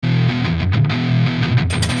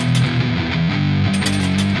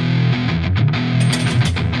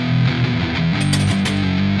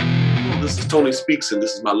Tony Speaks, and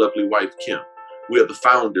this is my lovely wife, Kim. We are the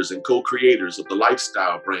founders and co-creators of the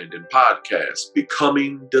lifestyle brand and podcast,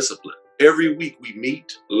 Becoming Disciplined. Every week we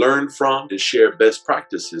meet, learn from, and share best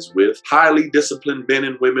practices with highly disciplined men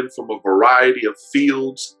and women from a variety of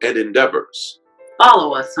fields and endeavors.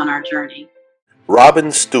 Follow us on our journey.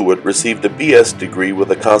 Robin Stewart received a BS degree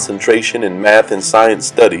with a concentration in math and science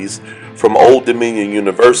studies from Old Dominion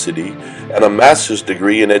University and a master's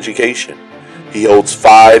degree in education. He holds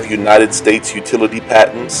 5 United States utility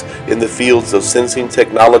patents in the fields of sensing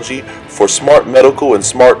technology for smart medical and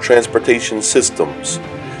smart transportation systems.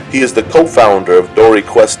 He is the co-founder of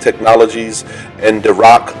DoryQuest Technologies and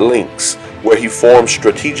Dirac Links, where he formed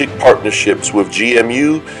strategic partnerships with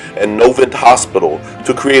GMU and Novant Hospital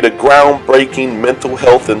to create a groundbreaking mental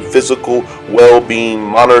health and physical well-being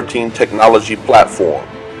monitoring technology platform.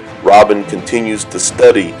 Robin continues to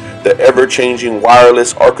study the ever-changing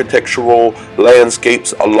wireless architectural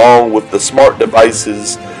landscapes along with the smart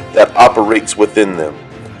devices that operates within them.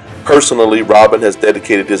 Personally, Robin has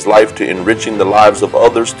dedicated his life to enriching the lives of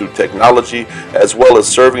others through technology as well as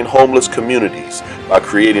serving homeless communities by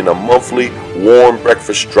creating a monthly warm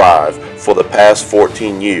breakfast drive for the past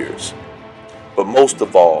 14 years. But most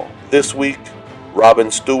of all, this week,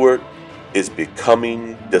 Robin Stewart is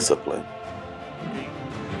becoming disciplined.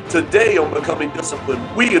 Today on Becoming Disciplined,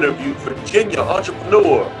 we interview Virginia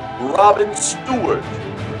entrepreneur Robin Stewart.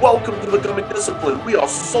 Welcome to Becoming Disciplined. We are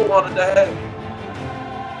so honored to have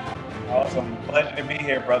you. Awesome. Pleasure to be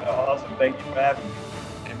here, brother. Awesome. Thank you for having me.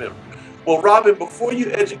 Amen. Well, Robin, before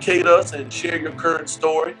you educate us and share your current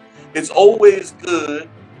story, it's always good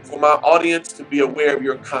for my audience to be aware of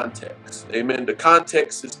your context. Amen. The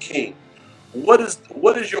context is king. What is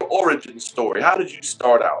your origin story? How did you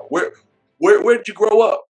start out? Where did you grow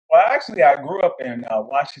up? Well, actually, I grew up in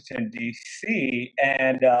Washington, D.C.,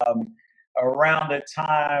 and around the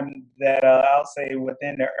time that I'll say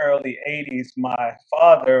within the early 80s, my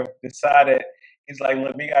father decided, he's like,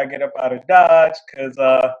 look, we got to get up out of Dodge because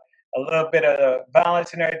a little bit of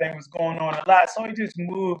violence and everything was going on a lot. So he just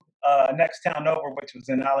moved next town over, which was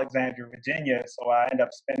in Alexandria, Virginia. So I ended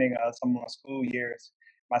up spending some of my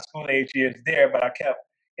school age years there, but I kept,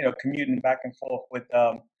 commuting back and forth with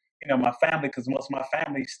my family, because most of my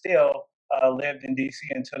family still lived in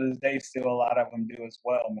DC, and to this day, still a lot of them do as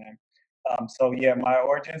well, man. So yeah, my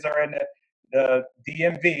origins are in the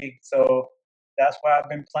DMV, so that's why I've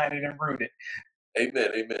been planted and rooted.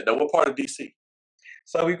 Amen, amen. Now, what part of DC?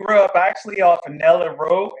 So we grew up actually off of Nella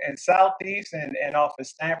Road in Southeast and off of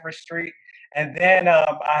Stanford Street. And then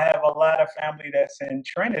I have a lot of family that's in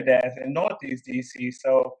Trinidad in Northeast DC.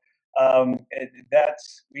 So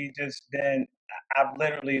I've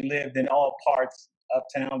literally lived in all parts,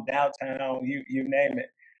 uptown, downtown, you name it.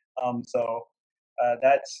 So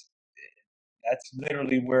that's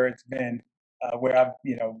literally where it's been, where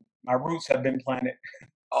my roots have been planted.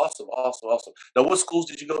 Awesome. Now, what schools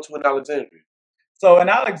did you go to in Alexandria? So in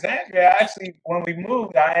Alexandria, actually, when we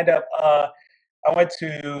moved, I went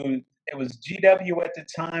to, it was GW at the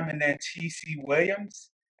time, and then TC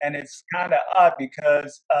Williams. And it's kind of odd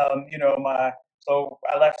because, so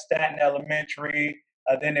I left Stanton Elementary,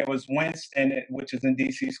 then it was Winston, which is in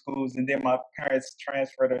DC schools, and then my parents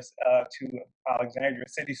transferred us to Alexandria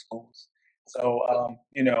City Schools. So,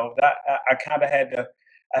 that I kind of had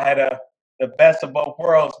the best of both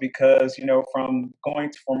worlds because, from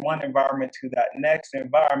going from one environment to that next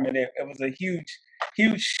environment, it was a huge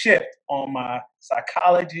shift on my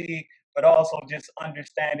psychology, but also just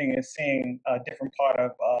understanding and seeing a different part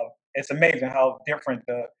of, it's amazing how different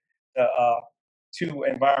the two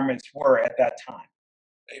environments were at that time.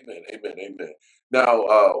 Amen. Now,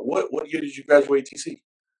 what year did you graduate TC?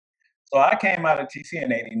 So I came out of TC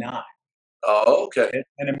in 89. Oh, okay. It's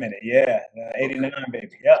been a minute, yeah. 89, okay.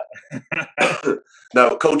 Baby, yep. Now,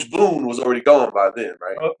 Coach Boone was already gone by then,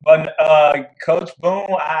 right? But Coach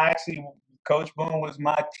Boone, Coach Boone was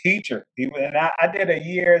my teacher. I did a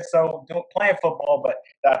year or so playing football, but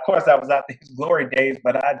of course I was out his glory days.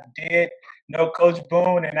 But I did know Coach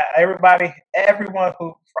Boone, and everyone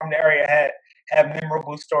who from the area had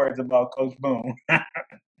memorable stories about Coach Boone.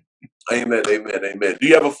 Amen. Do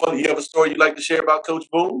you have a story you'd like to share about Coach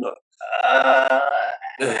Boone?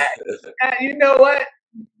 You know what?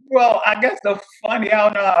 Well, I guess I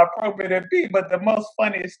don't know how appropriate it'd be, but the most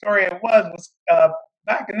funniest story it was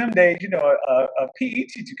back in them days, a PE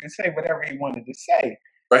teacher could say whatever he wanted to say.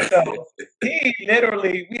 Right. So we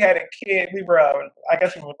had a kid, we were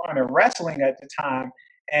learning wrestling at the time,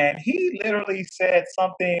 and he literally said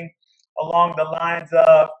something along the lines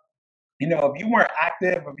of, if you weren't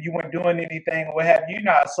active, if you weren't doing anything, or what have you,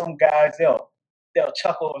 how some guys, they'll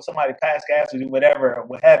chuckle if somebody pass gas or do whatever, or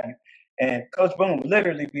what have you. And Coach Boone would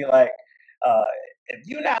literally be like, uh, if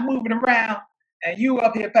you're not moving around and you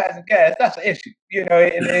up here passing gas, that's an issue,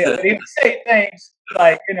 but he would say things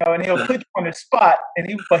like, and he'll put you on the spot, but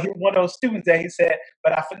he was one of those students that he said,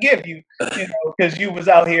 but I forgive you, because you was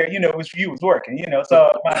out here, you was working,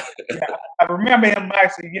 so yeah, I remember him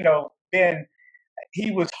actually, being,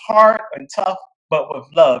 he was hard and tough, but with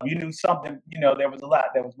love. You knew something, there was a lot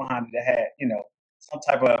that was behind it that had, some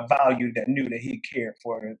type of value that knew that he cared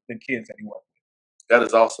for the kids that he worked That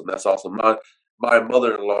is awesome. That's awesome. My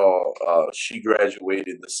mother-in-law, she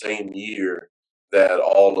graduated the same year that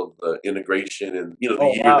all of the integration and with.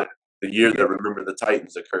 Oh wow. the year Yeah. that Remember the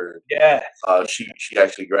Titans occurred. Yeah. She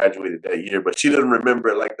actually graduated that year, but she didn't remember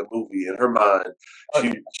it like the movie. In her mind,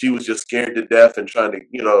 Okay. she was just scared to death and trying to,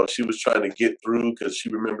 she was trying to get through because she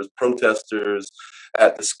remembers protesters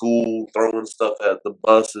at the school throwing stuff at the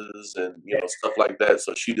buses and Yeah. stuff like that.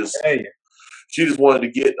 So Hey. she just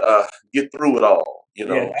wanted to get through it all. Yeah,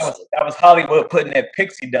 that was So, that was Hollywood putting that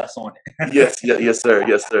pixie dust on it. yes, yeah, yes, sir,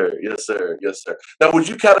 yes, sir, yes, sir, yes, sir. Now, would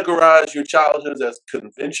you categorize your childhood as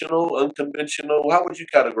conventional, unconventional? How would you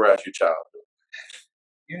categorize your childhood?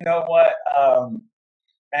 You know what?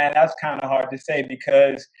 Man, that's kind of hard to say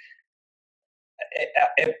because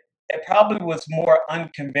it probably was more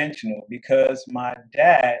unconventional because my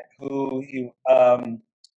dad, who he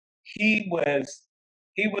was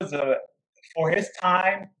a for his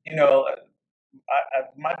time,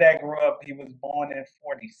 my dad grew up. He was born in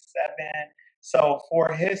 '47, so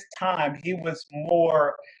for his time, he was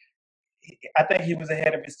more. I think he was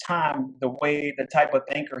ahead of his time. The type of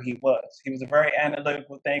thinker he was. He was a very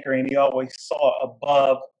analytical thinker, and he always saw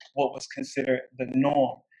above what was considered the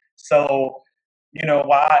norm. So,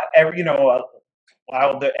 while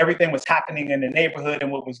everything was happening in the neighborhood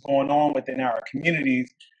and what was going on within our communities,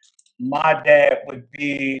 my dad would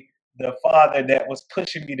be the father that was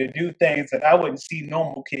pushing me to do things that I wouldn't see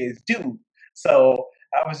normal kids do. So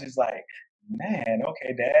I was just like, man,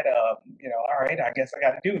 okay, dad, all right, I guess I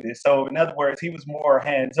got to do this. So in other words, he was more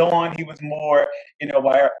hands-on. He was more,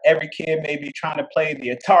 where every kid may be trying to play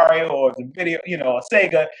the Atari or the video, a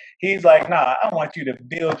Sega. He's like, nah, I want you to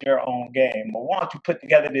build your own game. Or why don't you put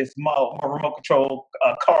together this model, remote control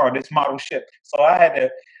car, this model ship? So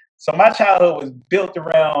my childhood was built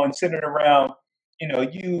around, centered around,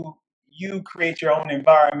 you create your own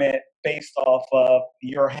environment based off of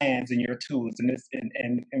your hands and your tools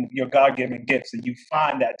and your God-given gifts, and you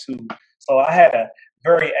find that too. So I had a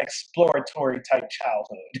very exploratory type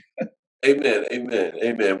childhood. Amen, amen,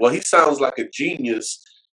 amen. Well, he sounds like a genius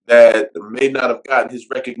that may not have gotten his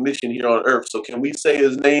recognition here on Earth. So, can we say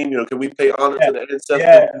his name? Can we pay honor Yeah, to the ancestors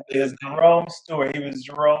yeah, and say his name? Jerome Stewart. He was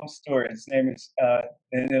Jerome Stewart. His name is,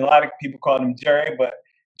 and a lot of people call him Jerry, but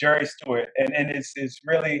Jerry Stewart, and it's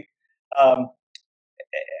really. Um,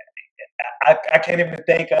 I can't even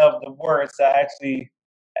think of the words to actually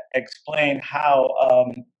explain how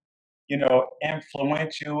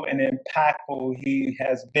influential and impactful he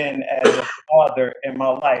has been as a father in my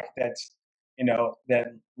life. That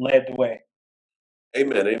led the way.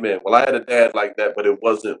 Amen, amen. Well, I had a dad like that, but it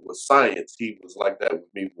wasn't with science. He was like that with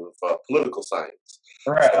me with political science.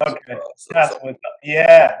 Right. So, so, Okay. so, That's so what.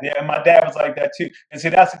 Yeah. Yeah. My dad was like that too. And see,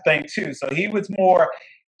 that's the thing too. So he was more.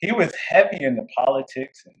 He was heavy into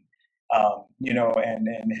politics and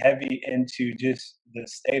and heavy into just the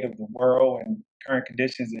state of the world and current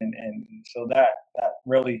conditions, and so that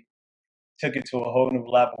really took it to a whole new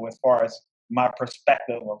level as far as my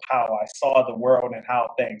perspective of how I saw the world and how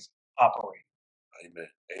things operate. Amen.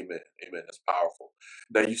 Amen. Amen. That's powerful.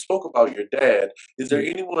 Now, you spoke about your dad. Is there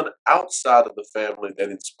anyone outside of the family that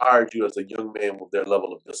inspired you as a young man with their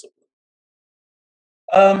level of discipline?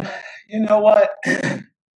 Um, you know what?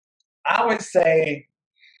 I would say,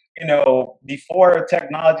 before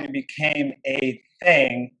technology became a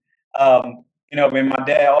thing, when my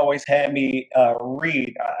dad always had me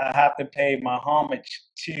read, I have to pay my homage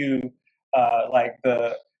to like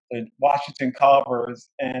the Washington Carvers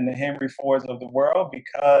and the Henry Fords of the world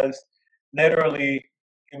because literally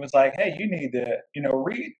it was like, hey, you need to,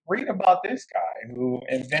 read about this guy who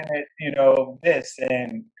invented, this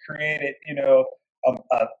and created, a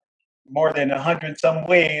more than 100 some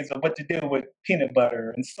ways of what to do with peanut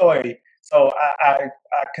butter and soy. So I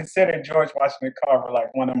consider George Washington Carver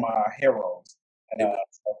like one of my heroes. And Amen.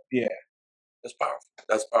 so, yeah. That's powerful.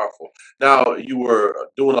 That's powerful. Now, you were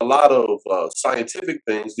doing a lot of scientific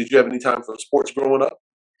things. Did you have any time for sports growing up?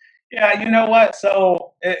 Yeah, you know what?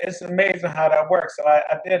 So it's amazing how that works. So I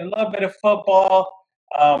did a little bit of football.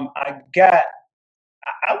 I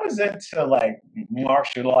was into like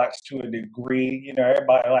martial arts to a degree.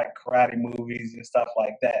 Everybody like karate movies and stuff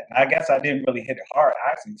like that. And I guess I didn't really hit it hard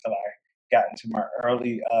actually until I got into my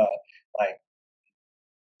early like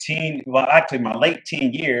well, actually my late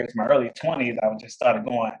teen years, my early 20s, I just started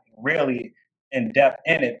going really in depth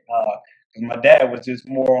in it. Because my dad was just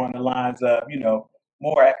more on the lines of,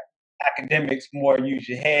 more academics, more use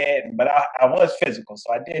your head. But I was physical,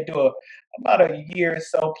 so I did do about a year or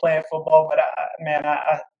so playing football. But man,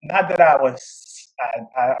 not that I wouldn't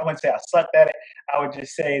say I sucked at it. I would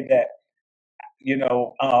just say that you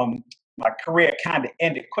know, my career kind of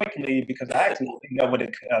ended quickly because I actually ended up with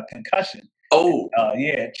a concussion. Oh,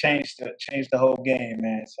 Yeah, it changed the whole game,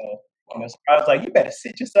 man. So, so I was like, you better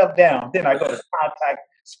sit yourself down. Then I go to contact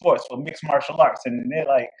sports for mixed martial arts, and they're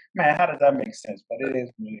like, man, how does that make sense? But it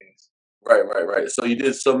is what it is. right. So you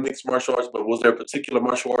did some mixed martial arts, but was there a particular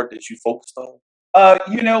martial art that you focused on?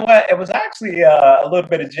 You know what? It was actually a little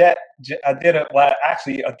bit of I did it. Well,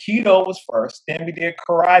 actually, Aikido was first. Then we did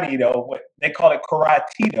karate, though. What they call it,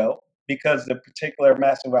 karate-do, because the particular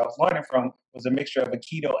master I was learning from was a mixture of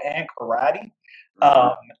Aikido and karate. Hmm.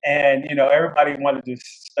 And everybody wanted to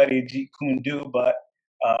study Jeet Kune Do, but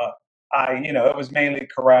uh, it was mainly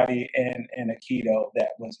karate and Aikido that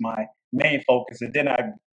was my main focus. And then I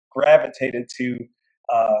gravitated to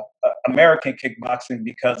American kickboxing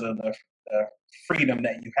because of the freedom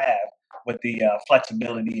that you have with the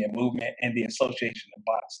flexibility and movement and the association of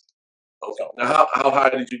boxing. Okay. So, Now, how high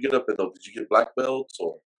did you get up in those? Did you get black belts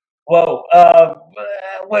or? well,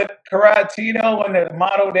 with Karatino and the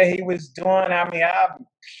model that he was doing, I mean,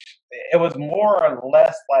 it was more or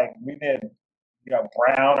less like we did,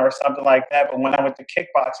 brown or something like that. But when I went to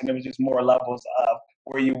kickboxing, it was just more levels of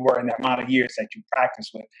where you were in the amount of years that you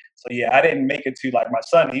practiced with. So yeah, I didn't make it to like my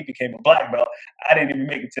son. He became a black belt. I didn't even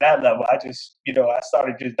make it to that level. I just, I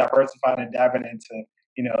started just diversifying and diving into,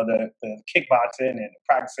 the kickboxing and the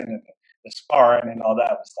practicing and the sparring and all that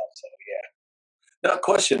other stuff. So Now,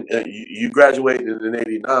 question: you graduated in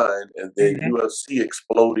 '89, and yeah. then UFC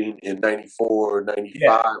exploding in '94, Yeah,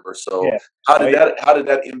 '95 or so. yeah. How Oh did yeah.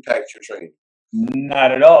 that impact your training?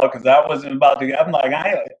 Not at all, because I wasn't about to. I'm like,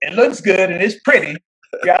 it looks good and it's pretty.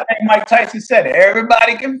 Yeah, I think Mike Tyson said it.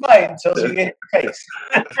 Everybody can fight until she hit your face.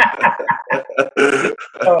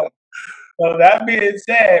 So, so that being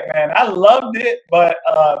said, man, I loved it, but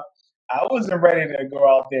I wasn't ready to go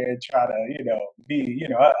out there and try to, be,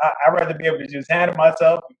 I'd rather be able to just handle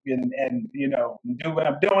myself and do what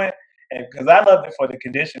I'm doing. And because I loved it for the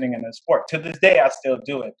conditioning and the sport. To this day, I still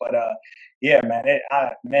do it. But yeah,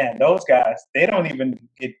 man, those guys, they don't even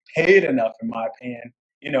get paid enough, in my opinion.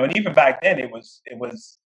 And even back then, it was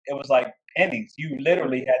like pennies. You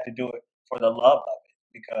literally had to do it for the love of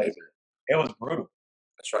it because Amen. it was brutal.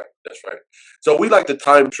 That's right. That's right. So we like to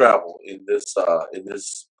time travel in this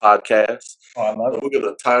podcast. Oh, I love So it. we're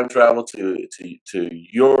gonna time travel to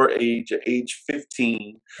your age, at age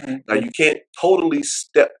 15. Now Mhm. you can't totally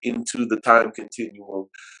step into the time continuum,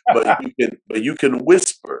 but you can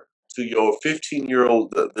whisper to your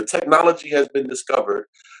 15-year-old. The technology has been discovered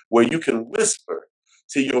where you can whisper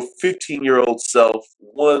to your 15-year-old self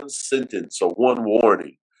one sentence or one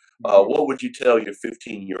warning. Mhm. What would you tell your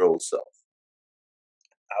 15-year-old self?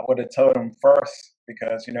 I would have told him first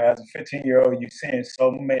because as a 15-year-old, you're seeing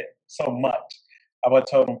so much. I would have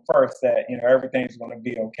told him first that everything's going to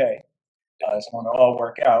be okay. It's going to all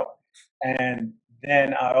work out, and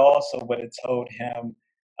then I also would have told him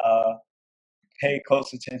uh, pay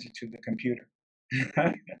close attention to the computer.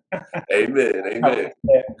 Amen. I would Amen. have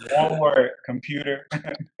said one word: computer.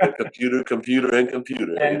 And computer. And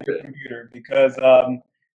the Amen. computer because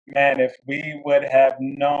man, if we would have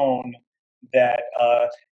known that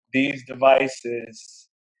these devices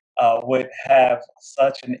would have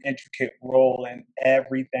such an intricate role in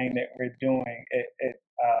everything that we're doing,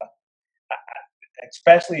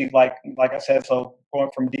 especially like I said, so going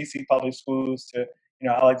from DC public schools to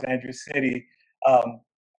Alexandria City, um,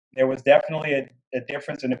 there was definitely a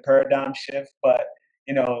difference in the paradigm shift, but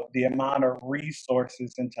the amount of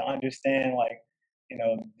resources and to understand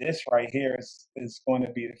this right here is going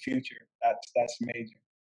to be the future. That's major.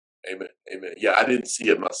 Amen. Amen. Yeah, I didn't see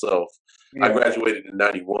it myself. I Yeah, graduated in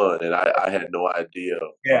 '91, and I had no idea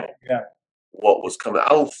yeah, yeah. what was coming. I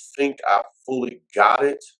don't think I fully got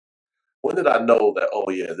it. When did I know that? Oh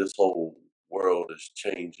yeah, this whole world is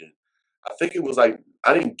changing. I think it was like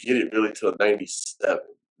I didn't get it really till '97,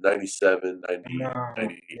 No,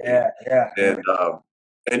 98, yeah, yeah, yeah.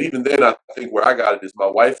 and even then, I think where I got it is my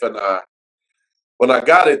wife and I. When I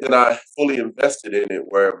got it, then I fully invested in it.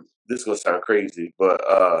 Where this is gonna sound crazy, but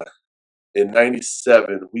in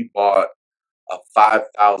 '97 we bought a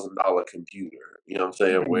 $5,000 computer. You know what I'm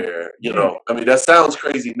saying? Mm, Where mm. I mean, that sounds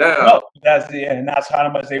crazy now. No, that's yeah, and that's how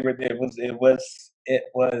much they were. It was. it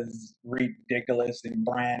was ridiculous and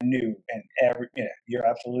brand new. And yeah, you're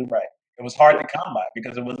absolutely right. It was hard Yeah, to come by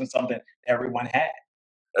because it wasn't something everyone had.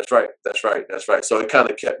 that's right. That's right. That's right. So it kind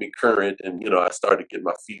of kept me current, and I started to get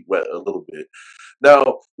my feet wet a little bit.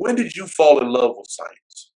 Now, when did you fall in love with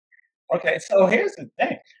science? Okay, so here's the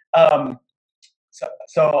thing. Um,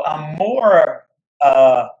 so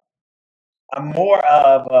uh, I'm more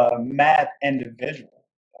of a math individual,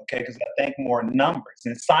 okay, because I think more numbers.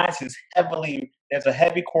 And science is there's a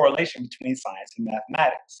heavy correlation between science and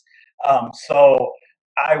mathematics. So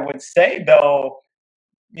I would say, though,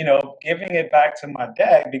 giving it back to my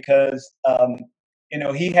dad because,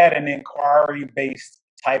 he had an inquiry based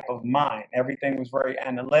type of mind. Everything was very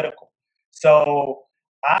analytical. So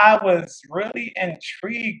I was really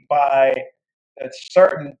intrigued by the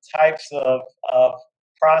certain types of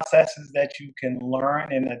processes that you can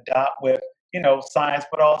learn and adopt with, science,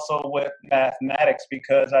 but also with mathematics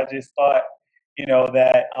because I just thought,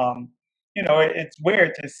 that, it's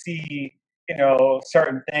weird to see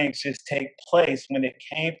certain things just take place when it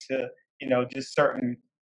came to, just certain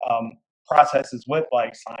um, processes with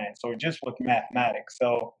like science or just with mathematics.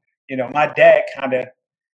 So, my dad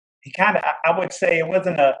I would say it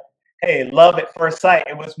wasn't a, hey, love at first sight.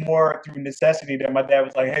 It was more through necessity that my dad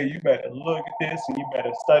was like, hey, you better look at this and you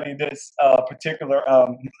better study this particular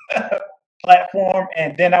platform.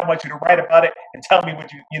 And then I want you to write about it and tell me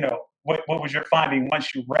what was your finding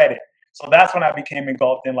once you read it. So that's when I became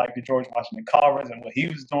engulfed in like the George Washington Carvers and what he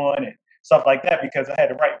was doing and stuff like that because I had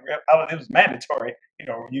to write. It was mandatory.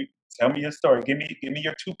 You tell me your story. Give me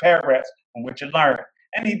your 2 paragraphs on what you learned.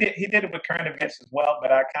 And he did it with current events as well.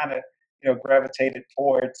 But I kind of gravitated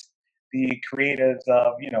towards the creators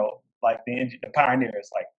of like the pioneers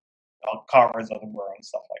like Carvers of the world and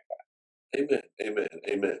stuff like that. Amen. Amen.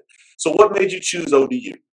 Amen. So, what made you choose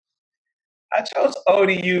ODU? I chose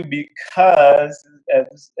ODU because,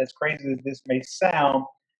 as crazy as this may sound,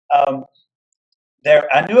 um,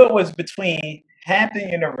 I knew it was between Hampton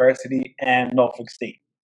University and Norfolk State.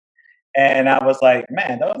 And I was like,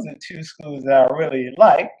 man, those are 2 schools that I really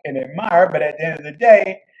like and admire. But at the end of the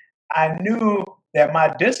day, I knew that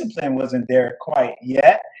my discipline wasn't there quite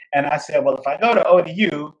yet. And I said, well, if I go to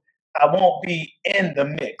ODU, I won't be in the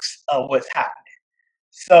mix of what's happening.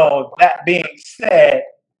 So that being said,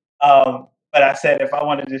 but I said if I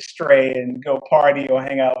wanted to stray and go party or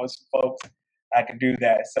hang out with some folks, I could do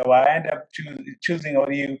that. So I ended up choosing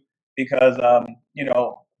ODU because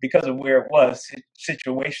because of where it was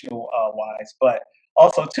situational wise, but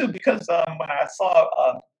also too because when I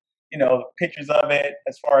saw pictures of it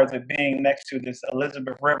as far as it being next to this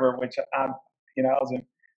Elizabeth River, which I was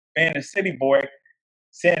being a city boy,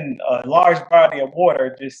 seeing a large body of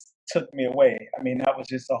water just took me away. I mean, that was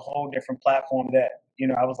just a whole different platform that,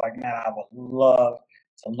 I was like, man, I would love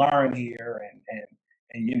to learn here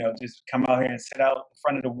and just come out here and sit out in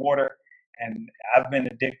front of the water. And I've been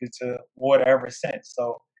addicted to water ever since.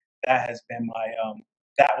 So that has been my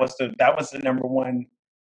that was the number one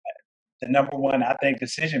I think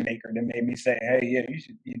decision maker that made me say, hey,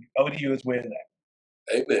 yeah, ODU is where it's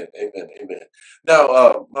at. Amen. Amen. Amen.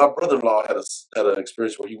 Now, my brother-in-law had an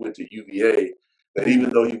experience where he went to UVA. That Mhm. even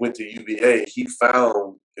though he went to UVA, he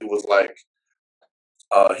found it was like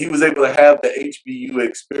he was able to have the HBU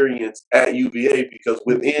experience at UVA because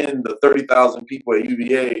within the 30,000 people at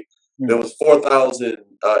UVA, there Mhm. was 4,000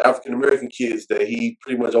 African American kids that he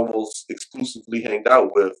pretty much almost exclusively hanged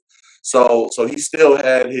out with. So he still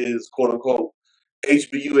had his quote unquote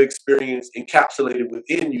HBU experience encapsulated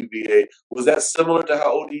within UVA. Was that similar to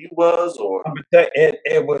how ODU was, or?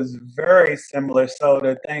 It was very similar. So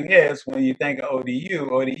the thing is, when you think of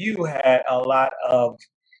ODU had a lot of.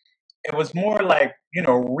 It was more like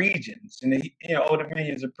regions, and Old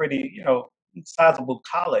Dominion is a pretty sizable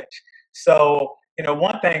college. So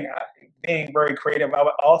one thing, being very creative,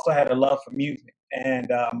 also had a love for music,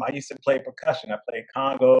 and I used to play percussion. I played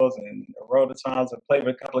congos and rototons. I played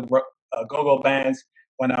with a couple of go-go bands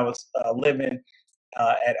when I was living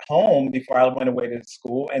at home before I went away to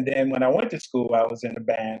school. And then when I went to school, I was in a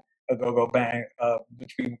band, a go-go band,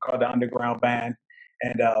 which we called the Underground Band.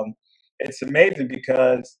 And it's amazing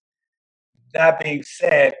because that being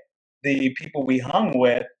said, the people we hung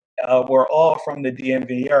with were all from the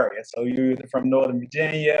DMV area. So you're either from Northern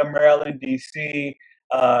Virginia, Maryland, DC,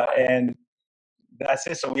 and that's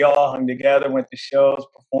it. So we all hung together, went to shows,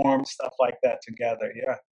 performed, stuff like that together.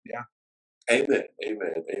 Yeah, yeah. Amen,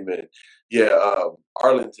 amen, amen. Yeah,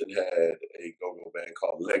 Arlington had a go-go band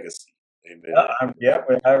called Legacy. Amen. Yeah,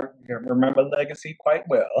 but I remember Legacy quite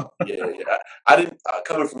well. Yeah, yeah. I didn't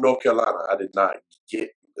coming from North Carolina. I did not get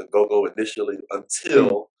the go-go initially Mm,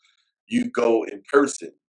 until you go in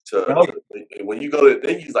person No, when you go to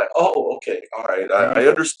then you're like, oh, okay, all right, I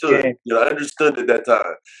understood. yeah, I understood at that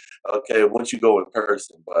time. Okay, once you go in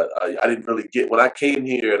person, but I didn't really get when I came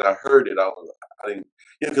here and I heard it. I didn't,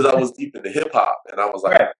 because I was deep into hip hop and I was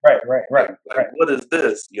like, right, right, right, right, like what is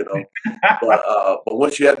this? But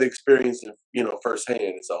once you have the experience, firsthand,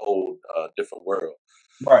 it's a whole different world.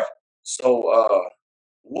 right. So,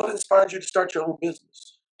 what inspired you to start your own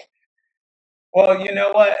business? Well, you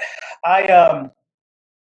know what? I um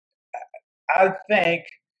I think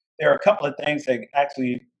there are a couple of things that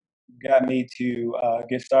actually got me to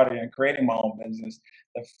get started in creating my own business.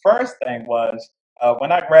 The first thing was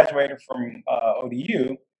when I graduated from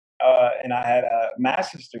ODU and I had a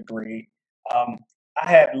master's degree. Um, I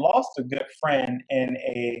had lost a good friend in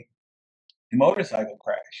a motorcycle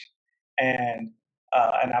crash, and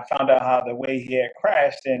I found out how the way he had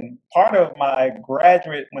crashed. And part of my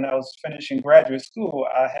graduate, when I was finishing graduate school,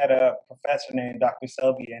 I had a professor named Dr.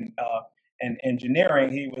 Selby in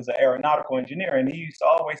engineering. He was an aeronautical engineer, and he used to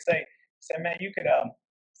always say, "Man, you could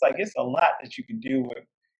it's like it's a lot that you can do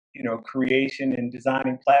with creation and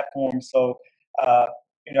designing platforms." So I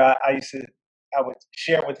used to. I would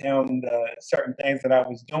share with him the certain things that I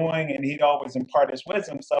was doing, and he'd always impart his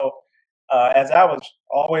wisdom. So as I was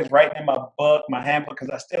always writing in my book, my handbook, because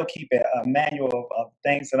I still keep a manual of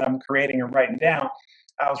things that I'm creating and writing down.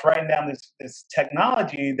 I was writing down this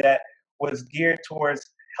technology that was geared towards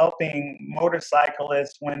helping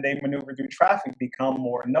motorcyclists when they maneuver through traffic become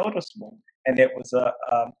more noticeable. And it was a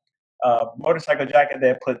motorcycle jacket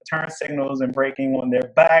that put turn signals and braking on their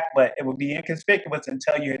back, but it would be inconspicuous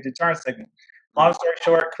until you hit the turn signal. Long story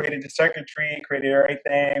short, created the circuitry, created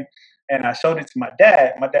everything, and I showed it to my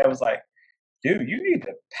dad. My dad was like, dude, you need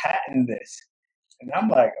to patent this. And I'm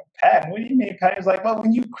like, a patent? What do you mean patent? He's like, well,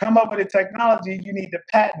 when you come up with a technology, you need to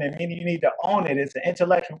patent it, meaning you need to own it. It's an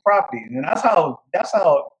intellectual property. And that's how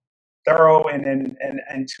thorough and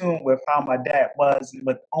in tune with how my dad was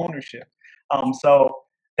with ownership. So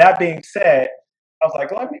that being said, I was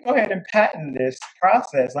like, let me go ahead and patent this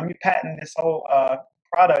process. Let me patent this whole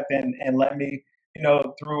product and let me,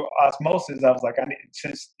 through osmosis, I was like,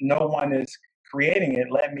 since no one is creating it,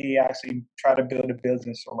 let me actually try to build a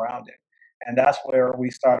business around it. And that's where we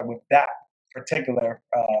started with that particular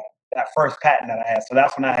that first patent that I had. So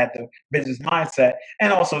that's when I had the business mindset.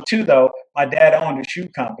 And also too, though, my dad owned a shoe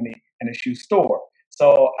company and a shoe store.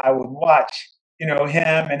 So I would watch,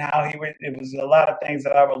 him and how he would. It was a lot of things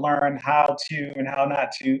that I would learn how to and how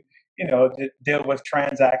not to, deal with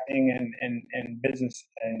transacting and business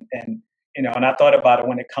and I thought about it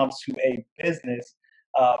when it comes to a business.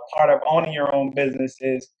 Part of owning your own business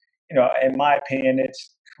is, in my opinion,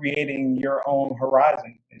 it's creating your own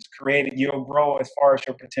horizon. It's creating you'll grow as far as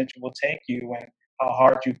your potential will take you, and how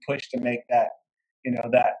hard you push to make that,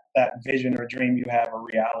 that vision or dream you have a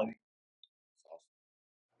reality.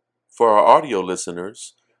 For our audio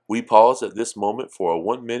listeners, we pause at this moment for a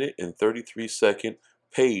 1 minute and 33-second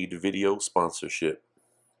paid video sponsorship.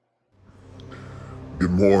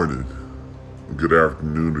 Good morning, good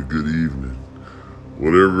afternoon, or good evening,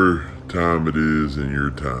 whatever time it is in your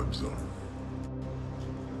time zone.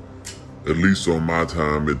 At least on my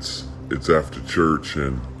time, it's after church,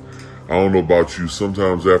 and I don't know about you,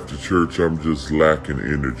 sometimes after church I'm just lacking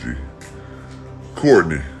energy.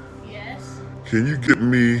 Courtney, Yes. can you get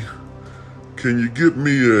me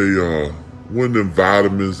a one of them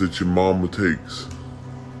vitamins that your mama takes?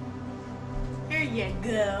 Here you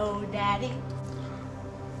go, Daddy.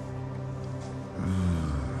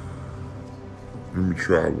 Let me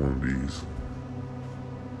try one of these.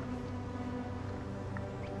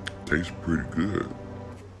 Tastes pretty good.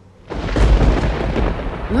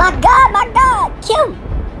 My God, Kim!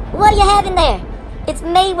 What do you have in there? It's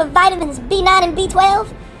made with vitamins B9 and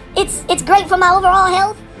B12. It's great for my overall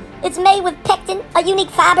health. It's made with pectin, a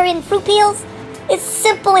unique fiber in fruit peels. It's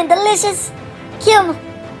simple and delicious. Kim,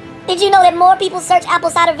 did you know that more people search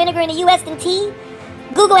apple cider vinegar in the U.S. than tea?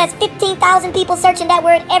 Google has 15,000 people searching that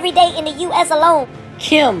word every day in the U.S. alone.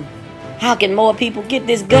 Kim, how can more people get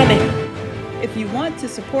this gummy? If you want to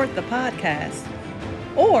support the podcast,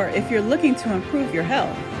 or if you're looking to improve your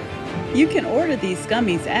health, you can order these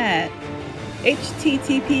gummies at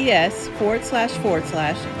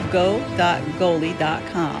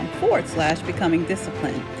https://go.goli.com/becoming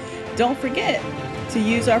disciplined. Don't forget to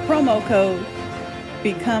use our promo code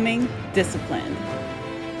Becoming Disciplined.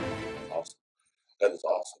 Awesome. That is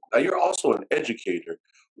awesome. Now you're also an educator.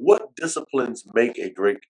 What disciplines make a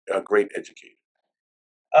great educator?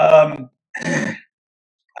 Um, I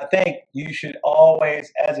think you should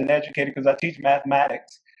always, as an educator, because I teach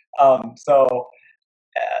mathematics, so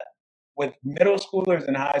with middle schoolers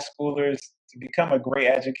and high schoolers to become a great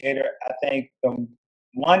educator, I think the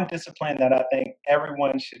one discipline that I think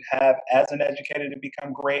everyone should have as an educator to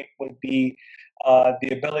become great would be the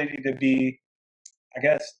ability to be, I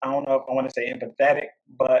guess, I don't know if I want to say empathetic,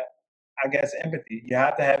 but I guess empathy. You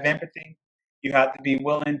have to have empathy. You have to be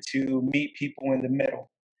willing to meet people in the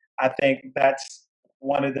middle. I think that's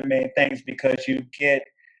one of the main things because you get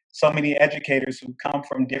so many educators who come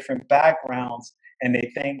from different backgrounds and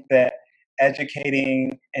they think that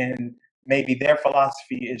educating and maybe their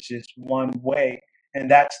philosophy is just one way. And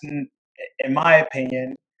that's, in my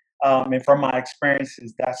opinion, and from my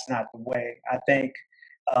experiences, that's not the way. I think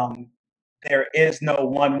um, there is no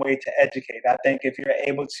one way to educate. I think if you're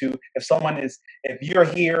able to, if you're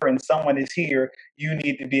here and someone is here, you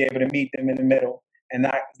need to be able to meet them in the middle. And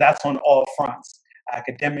that's on all fronts,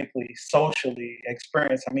 academically, socially,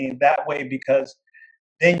 experience. I mean, that way, because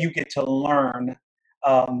then you get to learn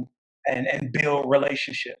um, and build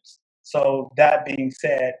relationships. So that being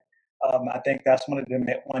said, I think that's one of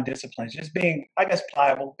the one disciplines. Just being, I guess,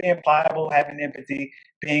 pliable, having empathy,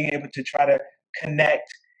 being able to try to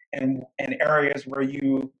connect in areas where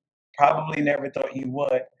you probably never thought you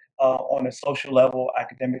would on a social level,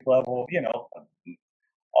 academic level,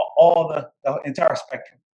 all the entire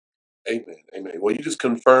spectrum. Amen. Amen. Well, you just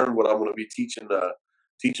confirmed what I'm going to be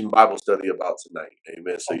teaching Bible study about tonight.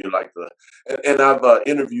 Amen. So you're like and I've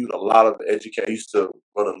interviewed a lot of educators. I used to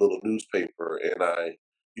run a little newspaper, and I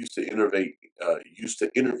used to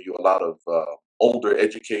interview a lot of older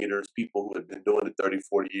educators, people who had been doing it 30,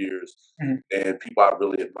 40 years, Mhm. and people I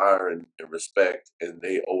really admire and respect. And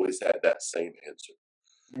they always had that same answer.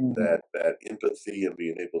 Mhm. That empathy and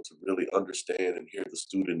being able to really understand and hear the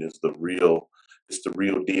student is the real, it's the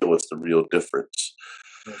real deal, it's the real difference.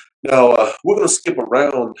 Now we're going to skip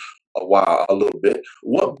around a little bit.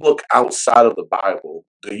 What book outside of the Bible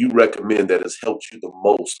do you recommend that has helped you the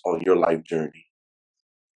most on your life journey?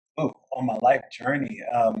 Ooh, on my life journey,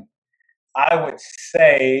 I would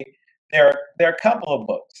say there are a couple of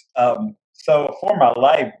books. So for my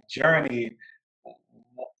life journey,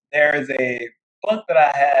 there's a book that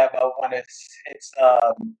I have. I want to.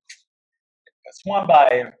 It's one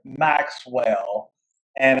by Maxwell,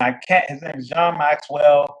 and I can't. His name is John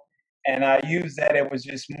Maxwell, and I use that. It was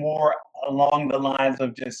just more along the lines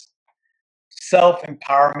of just self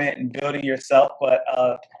empowerment and building yourself. But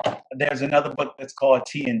there's another book that's called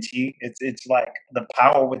TNT. It's like the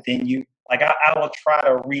power within you. Like I will try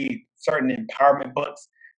to read certain empowerment books.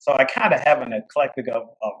 So I kind of have an eclectic of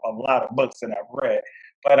a lot of books that I've read.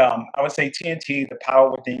 But I would say TNT, the power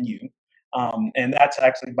within you, and that's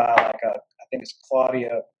actually by I think it's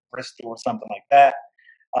Claudia Bristol or something like that.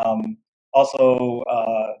 Um, Also,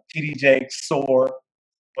 TD Jakes, Soar,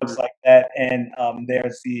 books like that, and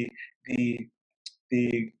there's the E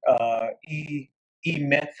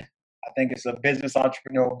Myth. I think it's a business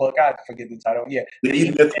entrepreneur book. I forget the title. Yeah, The the E E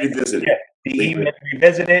Myth Myth. Revisited. Yeah, the The E E Myth. Myth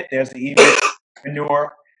Revisited. There's the E Myth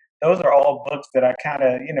Entrepreneur. Those are all books that I kind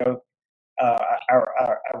of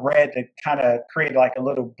I read to kind of create like a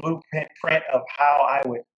little blueprint print of how I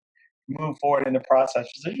would move forward in the process.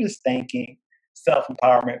 So just thinking, self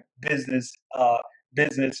empowerment, business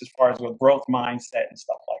as far as with growth mindset and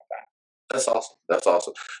stuff like that. That's awesome. That's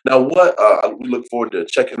awesome. Now, what we look forward to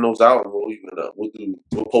checking those out, and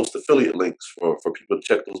we'll post affiliate links for people to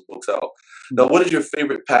check those books out. Now, what is your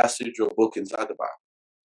favorite passage or book inside the Bible?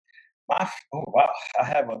 Oh wow, I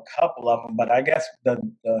have a couple of them, but I guess the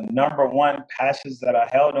number one passage that I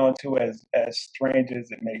held on to, as strange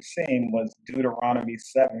as it may seem, was Deuteronomy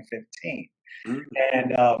 7:15, Mm,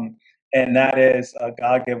 and and that is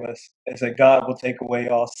God give us, it said God will take away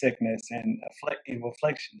all sickness and evil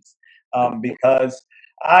afflictions, because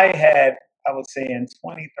I would say in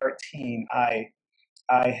 2013 I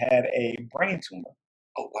had a brain tumor,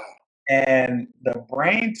 oh wow. and the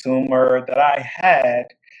brain tumor that I had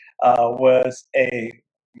was a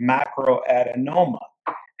macroadenoma.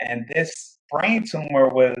 And this brain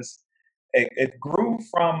tumor it grew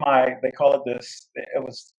from they call it this, it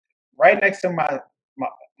was right next to my,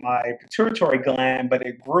 my pituitary gland, but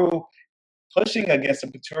it grew pushing against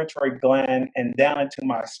the pituitary gland and down into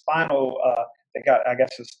my spinal, they got, I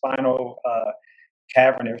guess, the spinal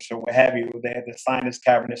cavernous or what have you. They had the sinus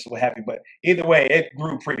cavernous or what have you. But either way, it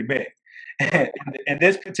grew pretty big. And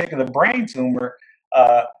this particular brain tumor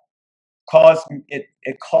uh,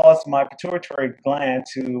 it caused my pituitary gland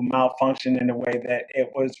to malfunction in a way that it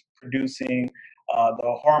was producing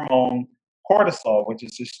the hormone cortisol, which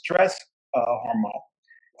is a stress hormone.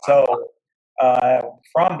 So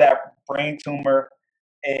from that brain tumor,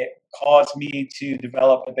 it caused me to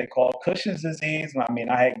develop what they call Cushing's disease. I mean,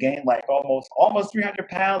 I had gained like almost 300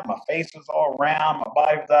 pounds. My face was all round. My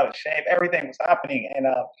body was out of shape. Everything was happening, and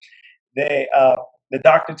they the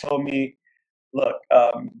doctor told me, look,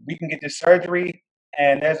 we can get this surgery,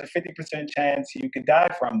 and there's a 50% chance you could die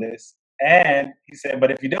from this. And he said,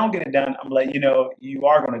 but if you don't get it done, I'm letting you know you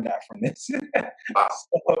are going to die from this. Wow.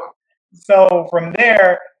 so, so from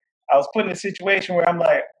there, I was put in a situation where I'm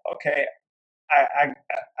like, okay,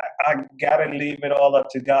 I gotta leave it all up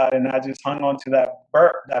to God, and I just hung on to that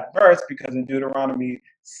verse because in Deuteronomy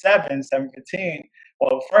 7:15.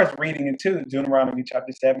 Well, first reading into Deuteronomy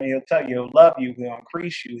chapter 7, he'll tell you he'll love you, he'll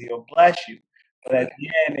increase you, he'll bless you. But at the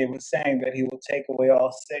end, it was saying that he will take away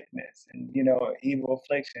all sickness and evil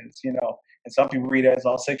afflictions. And some people read it as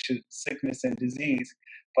all sickness and disease.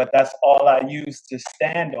 But that's all I used to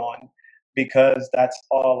stand on because that's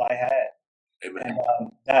all I had. Amen.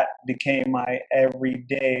 And that became my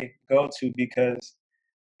everyday go-to because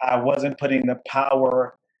I wasn't putting the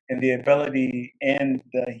power and the ability in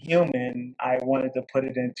the human. I wanted to put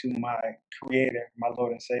it into my Creator, my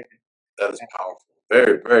Lord and Savior. That is powerful.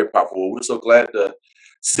 Very, very powerful. Well, we're so glad to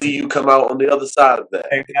see you come out on the other side of that.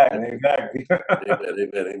 Exactly.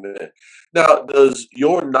 Amen. Now, does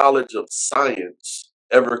your knowledge of science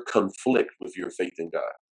ever conflict with your faith in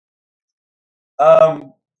God?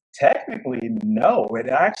 Technically, no. It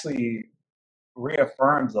actually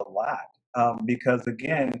reaffirms a lot because,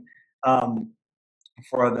 again,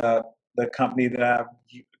 for the company that I've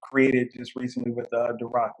created just recently with the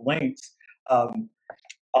Rock Links,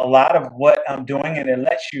 a lot of what I'm doing, and it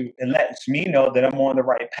lets me know that I'm on the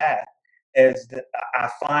right path. Is that I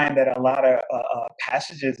find that a lot of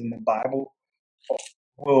passages in the Bible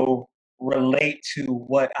will relate to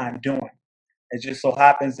what I'm doing. It just so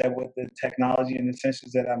happens that with the technology and the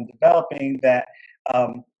sensors that I'm developing, that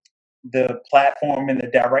the platform and the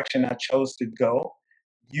direction I chose to go,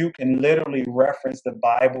 you can literally reference the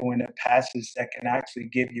Bible in a passage that can actually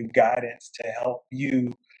give you guidance to help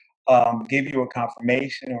you, give you a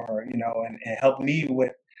confirmation, or and help me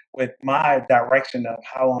with my direction of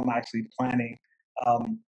how I'm actually planning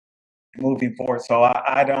moving forward. So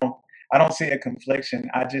I don't see a confliction.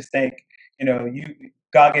 I just think you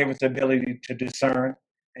God gave us the ability to discern,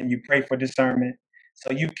 and you pray for discernment.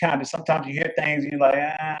 So you kind of sometimes you hear things and you're like,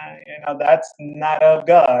 that's not of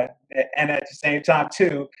God. And at the same time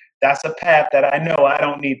too, that's a path that I know I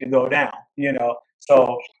don't need to go down.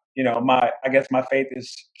 So I guess my faith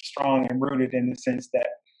is strong and rooted in the sense that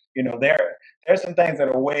there's some things that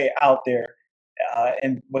are way out there,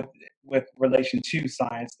 and with relation to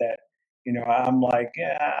science that I'm like,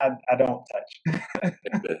 yeah, I don't touch.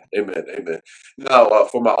 Amen. Now,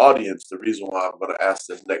 for my audience, the reason why I'm going to ask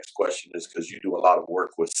this next question is because you do a lot of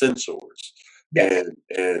work with sensors Yes.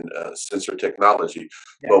 and sensor technology.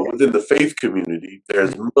 Yes. But within the faith community,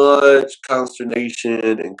 there's much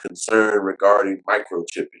consternation and concern regarding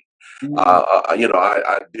microchipping.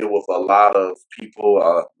 I deal with a lot of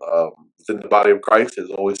people within the body of Christ. There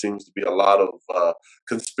always seems to be a lot of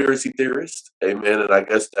conspiracy theorists. Amen. And I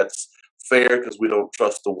guess that's fair because we don't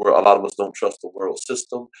trust the world. A lot of us don't trust the world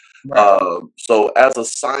system. Right. So, as a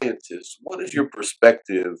scientist, what is your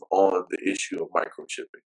perspective on the issue of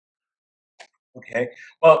microchipping? Okay.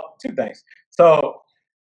 Well, two things. So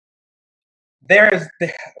there's,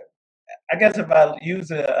 I guess if I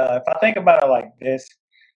think about it like this,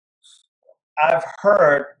 I've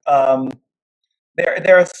heard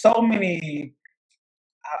there are so many.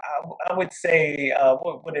 I would say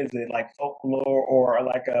what is it, like folklore or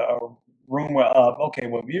like a rumor of, okay,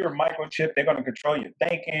 well, if you're a microchip, they're going to control your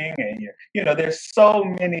thinking, and there's so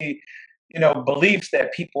many beliefs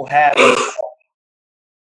that people have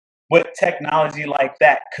what technology like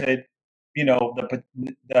that could,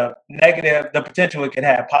 the potential it could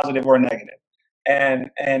have, positive or negative. And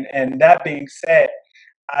that being said,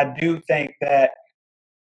 I do think that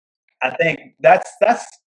I think that's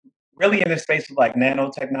really in the space of like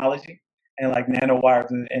nanotechnology and like nanowires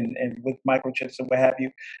and with microchips and what have you.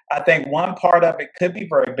 I think one part of it could be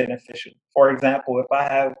very beneficial. For example, if I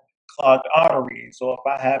have clogged arteries, or if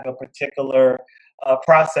I have a particular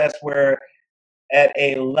process where at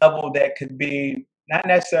a level that could be not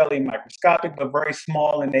necessarily microscopic, but very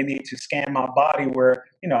small, and they need to scan my body where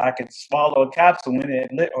I could swallow a capsule and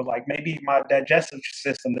it lit, or like maybe my digestive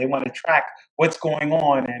system. They want to track what's going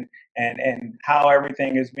on and how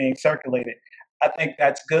everything is being circulated. I think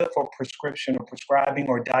that's good for prescription or prescribing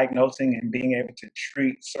or diagnosing and being able to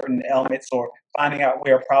treat certain ailments or finding out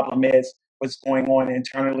where a problem is, what's going on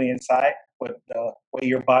internally inside, with the way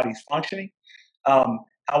your body's functioning.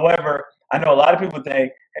 However, I know a lot of people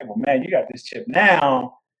think, hey, well, man, you got this chip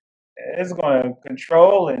now. it's going to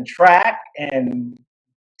control and track and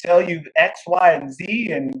tell you X, Y, and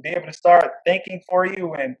Z, and be able to start thinking for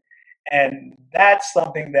you, and that's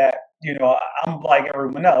something that I'm like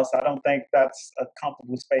everyone else. I don't think that's a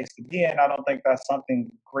comfortable space to be in. I don't think that's something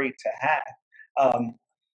great to have.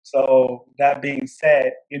 So that being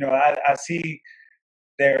said, I see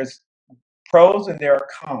there's pros and there are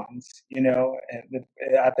cons. And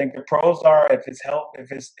I think the pros are if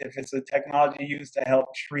it's a technology used to help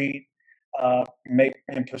treat, make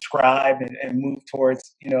and prescribe and move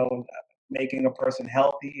towards making a person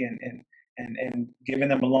healthy and giving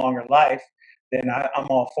them a longer life, then I'm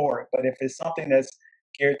all for it. But if it's something that's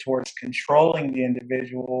geared towards controlling the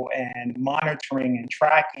individual and monitoring and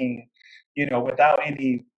tracking, without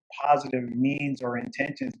any positive means or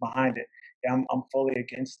intentions behind it, yeah, I'm fully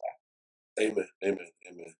against that. Amen. Amen.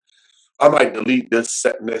 Amen. I might delete this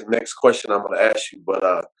next question I'm going to ask you,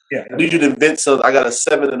 but Yeah. I need you to invent something. I got a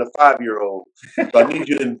 7 and a 5-year-old, so I need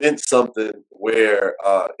you to invent something where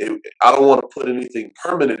I don't want to put anything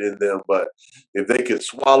permanent in them, but if they could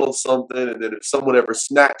swallow something, and then if someone ever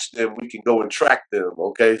snatched them, we can go and track them.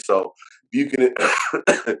 Okay, so you can,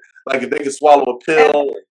 like, if they can swallow a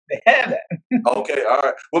pill. They have that. Okay, all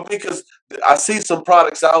right. Well, because I see some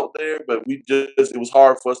products out there, but it was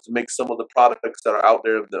hard for us to make some of the products that are out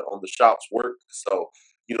there on the shops work. So,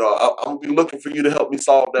 I'm gonna be looking for you to help me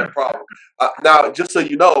solve that problem. Now, just so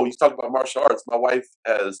you know, he's talking about martial arts. My wife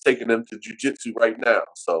has taken them to jujitsu right now.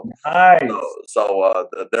 So, Nice.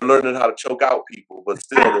 they're learning how to choke out people, but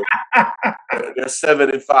still, they're 7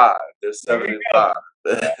 and 5. They're 7 and 5.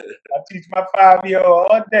 I teach my 5-year-old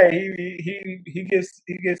all day. He gets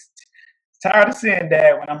tired of seeing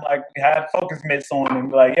Dad when I'm like have focus mitts on and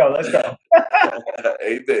be like, yo, let's go.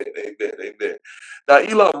 Amen, amen, amen. Now,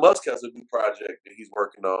 Elon Musk has a new project that he's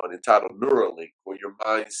working on entitled Neuralink, where your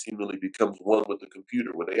mind seemingly becomes one with the computer,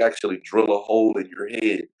 where they actually drill a hole in your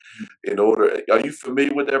head in order. Are you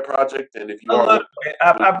familiar with that project? And if you are,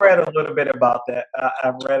 I've read a little bit about that.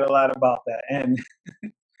 I've read a lot about that, and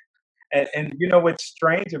and what's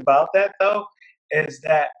strange about that though is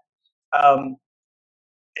that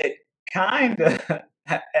it kind of,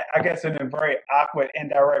 I guess, in a very awkward,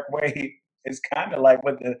 indirect way, is kind of like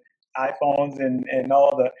what the iPhones and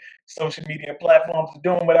all the social media platforms are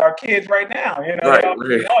doing with our kids right now. right,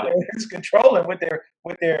 It's controlling what they're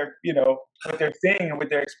seeing and what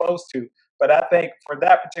they're exposed to. But I think for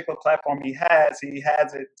that particular platform, he has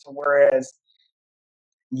it to whereas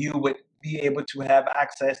you would be able to have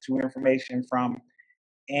access to information from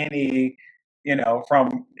any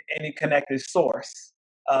from any connected source,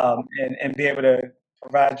 and be able to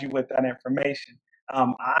provide you with that information.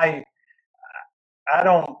 I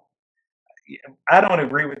don't I don't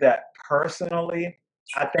agree with that personally.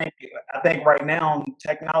 I think right now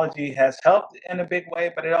technology has helped in a big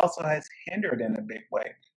way, but it also has hindered in a big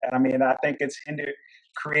way. And I mean, I think it's hindered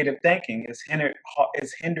creative thinking. It's hindered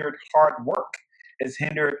hard work. It's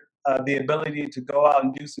hindered the ability to go out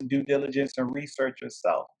and do some due diligence and research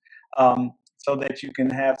yourself, so that you can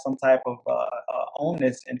have some type of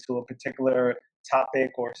ownness into a particular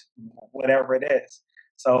topic or whatever it is.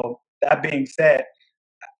 So that being said,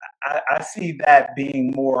 I see that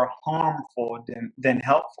being more harmful than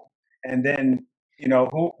helpful. And then,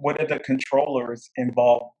 what are the controllers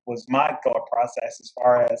involved was my thought process as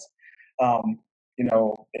far as,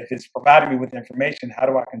 if it's providing me with information, how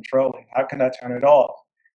do I control it? How can I turn it off?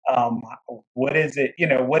 Um, what is it?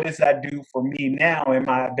 What does that do for me now in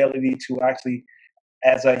my ability to actually,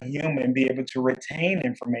 as a human, be able to retain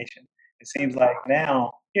information? It seems like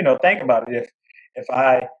now, think about it. If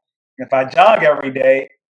I jog every day,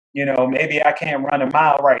 maybe I can't run a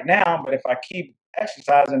mile right now, but if I keep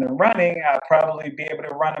exercising and running, I'll probably be able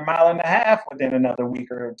to run a mile and a half within another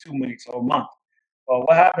week or 2 weeks or a month. Well,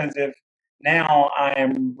 what happens if now I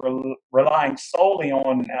am relying solely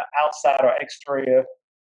on outside or exterior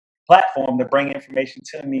platform to bring information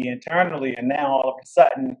to me internally, and now all of a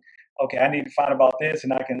sudden, okay, I need to find about this,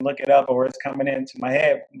 and I can look it up, or it's coming into my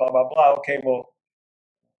head, blah blah blah. Okay, well,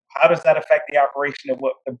 how does that affect the operation of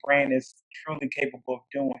what the brain is truly capable of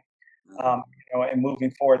doing? And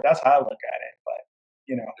moving forward, that's how I look at it. But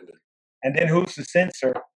and then who's to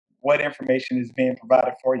censor what information is being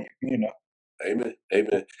provided for you? Amen,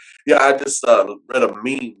 amen. Yeah, I just read a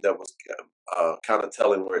meme that was kind of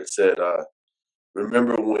telling where it said,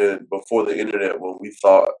 "Remember when before the internet, when we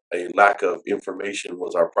thought a lack of information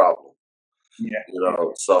was our problem." Yeah,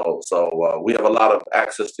 So we have a lot of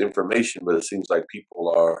access to information, but it seems like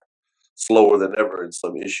people are slower than ever in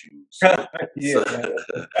some issues. yeah, So,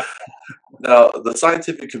 now, the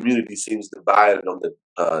scientific community seems divided on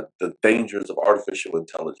the dangers of artificial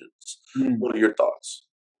intelligence. man. What are your thoughts?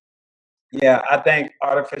 Yeah, I think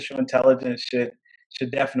artificial intelligence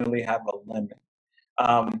should definitely have a limit.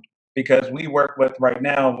 um, because we work with right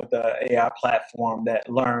now with the AI platform that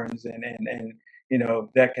learns and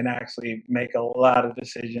that can actually make a lot of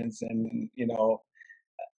decisions in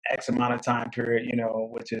X amount of time period,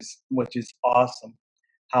 which is awesome.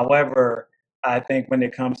 However, I think when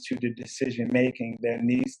it comes to the decision making, there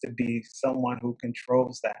needs to be someone who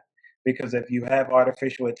controls that. Because if you have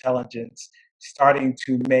artificial intelligence starting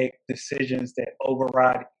to make decisions that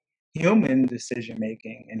override human decision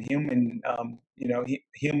making and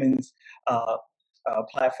humans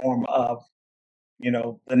platform of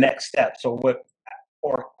the next steps or what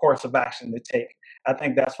or course of action to take. I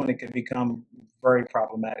think that's when it can become very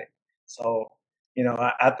problematic. So,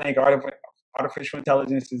 I think artificial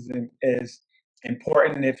intelligence is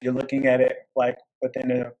important if you're looking at it like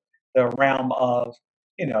within the realm of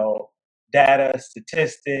you know data,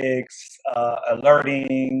 statistics,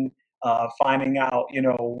 alerting, finding out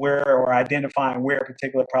where or identifying where a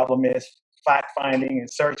particular problem is, fact finding and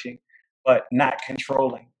searching, but not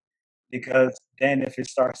controlling. Because then if it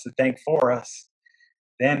starts to think for us,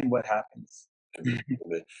 then what happens? Amen.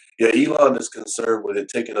 Amen. Yeah, Elon is concerned with it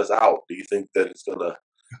taking us out. Do you think that it's gonna?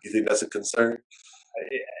 You think that's a concern?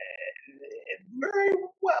 It very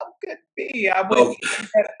well could be. I wouldn't Okay. say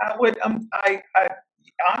that. I would. I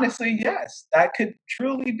honestly, yes, that could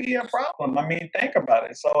truly be a problem. I mean, think about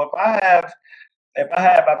it. So I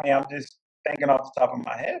mean, I'm just thinking off the top of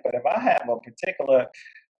my head, but if I have a particular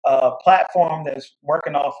platform that's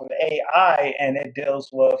working off of AI and it deals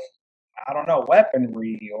with, I don't know,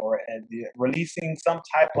 weaponry or releasing some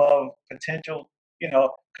type of potential,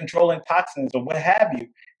 controlling toxins or what have you.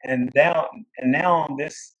 And now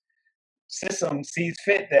this system sees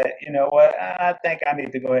fit that, what, I think I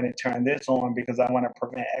need to go ahead and turn this on because I want to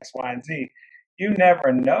prevent X, Y, and Z. You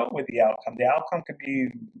never know with the outcome. The outcome could be,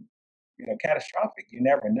 catastrophic. You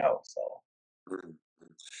never know. So, Mhm.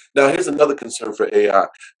 Now, here's another concern for AI.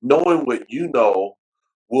 Knowing what you know,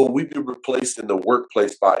 will we be replaced in the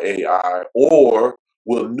workplace by AI, or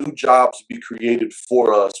will new jobs be created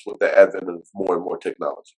for us with the advent of more and more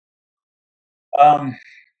technology? um,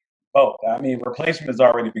 both. I mean, replacement has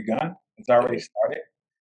already begun. It's already Amen. started.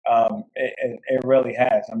 It really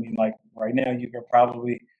has. I mean, like right now, you could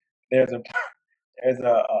probably there's a there's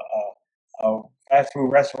a fast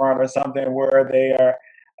food restaurant or something where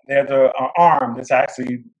there's a arm that's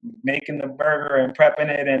actually making the burger and prepping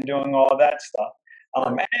it and doing all that stuff.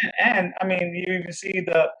 Right. And I mean, you even see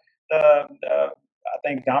the I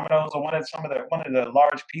think Domino's or one of the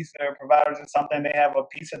large pizza providers or something. They have a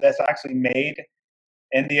pizza that's actually made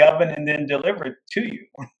in the oven and then delivered to you.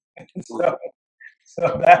 Mhm. so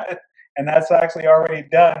so that's actually already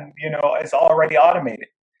done. It's already automated.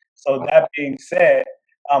 So that being said,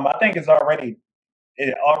 I think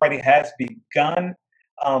it already has begun.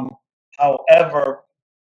 Um, However,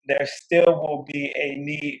 there still will be a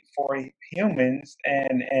need for humans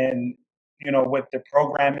and with the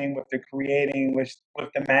programming, with the creating, with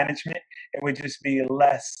the management, it would just be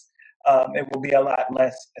less. It will be a lot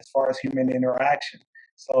less as far as human interaction.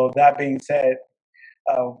 So that being said,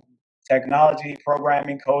 uh, technology,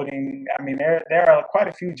 programming, coding. I mean, there are quite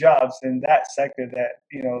a few jobs in that sector that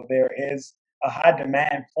there is a high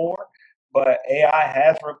demand for, but AI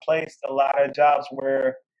has replaced a lot of jobs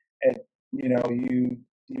where it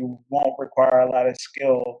you won't require a lot of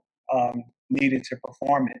skill needed to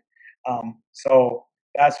perform it. So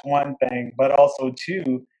that's one thing, but also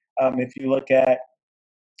too, if you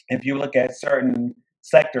look at certain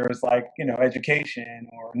sectors like education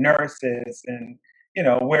or nurses and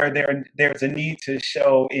where there's a need to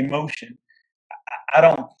show emotion. I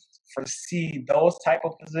don't foresee those type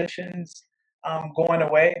of positions going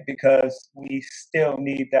away because we still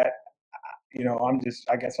need that.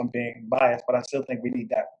 I guess I'm being biased, but I still think we need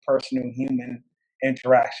that personal human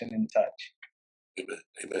interaction and touch. Amen.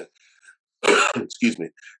 Amen. Excuse me.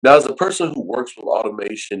 Now, as a person who works with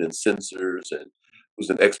automation and sensors and who's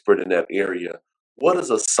an expert in that area, what is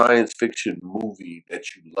a science fiction movie that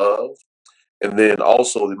you love? And then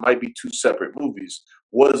also, it might be two separate movies.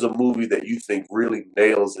 What is a movie that you think really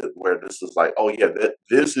nails it, where this is like, oh yeah,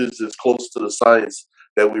 this is as close to the science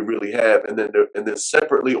that we really have? And then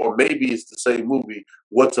separately, or maybe it's the same movie.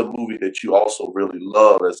 What's a movie that you also really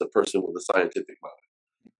love as a person with a scientific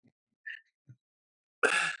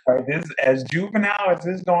All right, this as juvenile as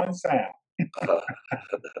this going to sound.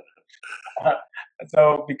 mind?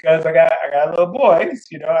 So because I got little boys,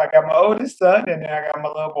 I got my oldest son and then I got my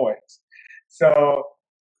little boys. So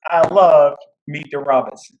I loved Meet the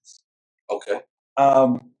Robinsons. Okay.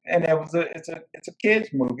 And it's a kids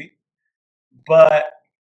movie, but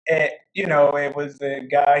it was the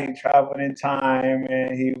guy he traveled in time,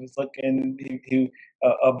 and he was looking.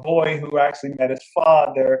 A boy who actually met his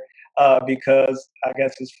father because I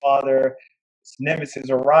guess his father's nemesis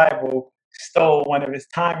or rival stole one of his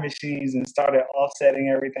time machines and started offsetting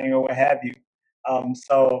everything or what have you.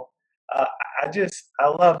 So uh, I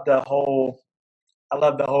love the whole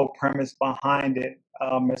premise behind it,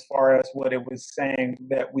 as far as what it was saying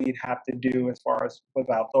that we'd have to do as far as with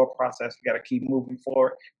our thought process. We got to keep moving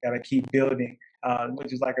forward, got to keep building,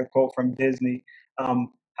 which is like a quote from Disney.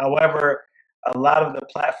 However, a lot of the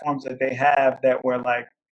platforms that they have that were like,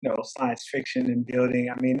 science fiction and building,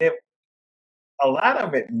 I mean, a lot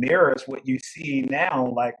of it mirrors what you see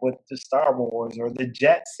now, like with the Star Wars or the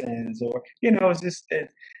Jetsons, or, it's just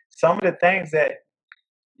some of the things that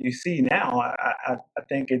you see now, I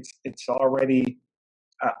think it's already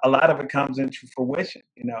a lot of it comes into fruition.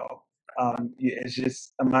 It's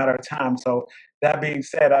just a matter of time. So that being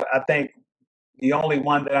said, I think the only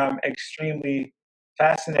one that I'm extremely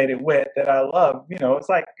fascinated with that I love, it's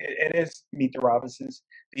like it is Meet the Robinsons.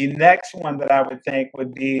 The next one that I would think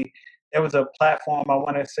would be there was a platform I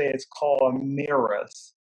want to say it's called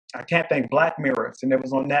Mirrors. I can't think Black Mirrors, and it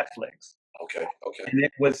was on Netflix, Okay, okay. and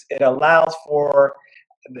it allows for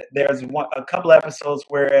there's a couple episodes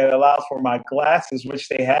where it allows for my glasses, which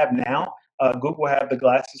they have now. Google have the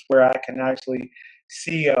glasses where I can actually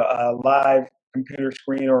see a live computer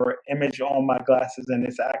screen or image on my glasses, and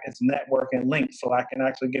it's network and linked, so I can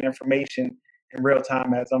actually get information in real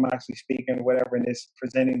time as I'm actually speaking or whatever, and it's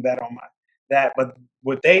presenting that on my that. But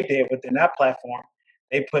what they did within that platform,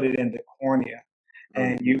 they put it in the cornea, Mm.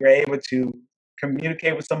 and you were able to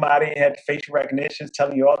communicate with somebody, it had facial recognition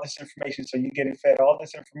telling you all this information, so you're getting fed all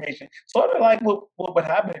this information. Sort of like what would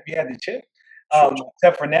happen if you had the chip, Sure.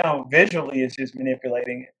 except for now, visually, it's just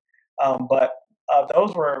manipulating it. But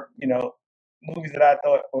those were, movies that I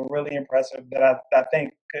thought were really impressive that I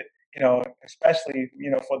think could, especially,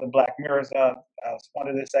 for the Black Mirrors, one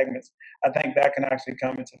of the segments, I think that can actually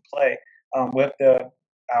come into play with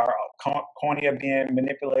our cornea being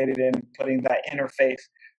manipulated and putting that interface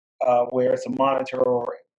where it's a monitor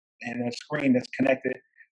or and a screen that's connected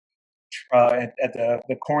at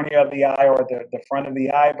the cornea of the eye or the front of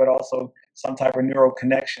the eye, but also some type of neural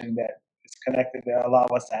connection that is connected that allow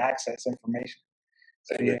us to access information.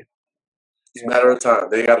 So Amen. yeah, It's a yeah, matter of time.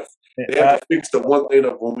 They have uh, to fix the one thing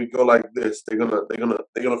of when we go like this. They're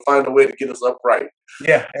gonna find a way to get us upright.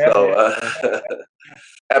 yeah, yeah, So, yeah.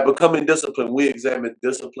 at Becoming Disciplined, we examine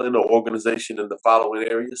discipline or organization in the following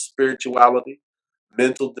areas: spirituality,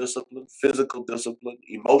 mental discipline, physical discipline,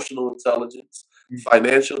 emotional intelligence, Mm.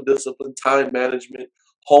 financial discipline, time management,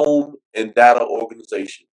 home and data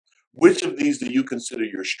organization. Which of these do you consider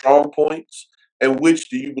your strong points, and which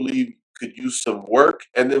do you believe could use some work?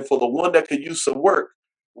 And then for the one that could use some work,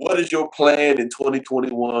 what is your plan in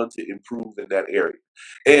 2021 to improve in that area?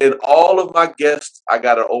 And all of my guests, I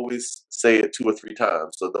gotta always say it 2 or 3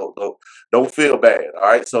 times, so don't feel bad. All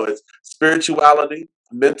right, so it's spirituality,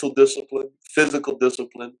 mental discipline, physical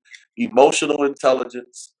discipline, emotional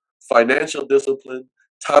intelligence, financial discipline,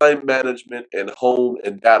 time management, and home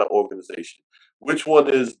and data organization. Which one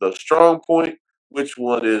is the strong point? Which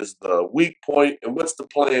one is the weak point? And what's the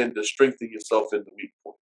plan to strengthen yourself in the weak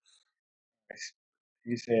point?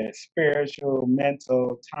 You said spiritual,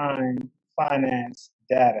 mental, time, finance,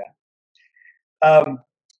 data. Um,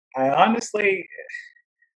 I honestly,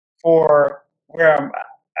 for where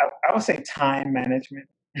I would say time management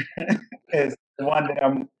is the one that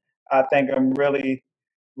I think I'm really,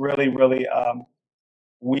 really, really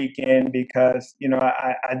weak in because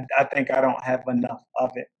I think I don't have enough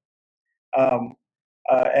of it. Um,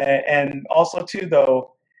 and also too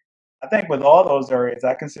though, I think with all those areas,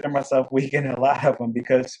 I consider myself weak in a lot of them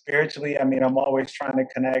because spiritually, I mean, I'm always trying to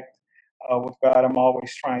connect with God. I'm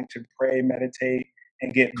always trying to pray, meditate,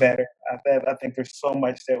 and get better. I think there's so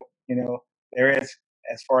much that there is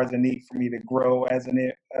as far as the need for me to grow as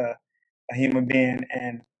a human being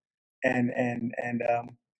and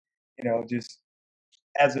just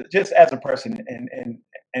as a person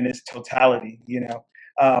in its totality.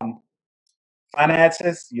 Um,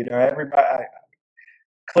 finances. Everybody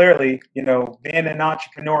clearly, being an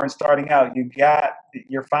entrepreneur and starting out,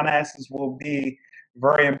 your finances will be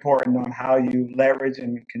very important on how you leverage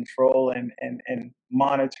and control and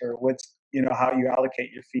monitor how you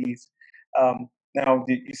allocate your fees. Now,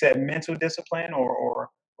 you said mental discipline, or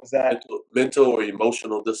was that Mental or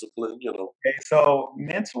emotional discipline. okay? So,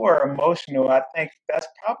 mental or emotional, I think that's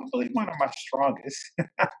probably one of my strongest.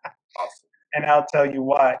 Awesome. And I'll tell you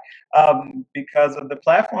why. Because of the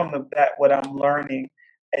platform of that, what I'm learning,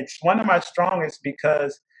 it's one of my strongest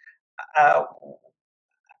because uh,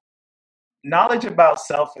 knowledge about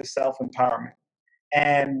self is self-empowerment.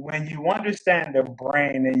 And when you understand the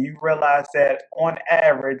brain and you realize that on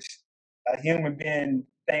average, a human being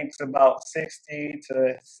thinks about 60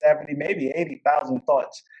 to 70, maybe 80,000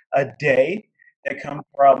 thoughts a day that come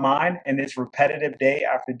through our mind, and it's repetitive day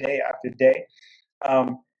after day after day.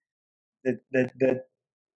 Um, the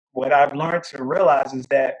what I've learned to realize is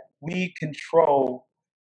that we control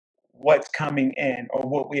what's coming in or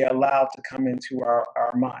what we allow to come into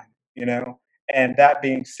our mind, you know. And that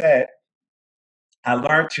being said, I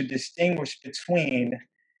learned to distinguish between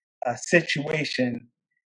a situation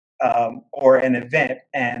or an event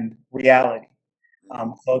and reality.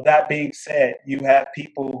 So that being said, you have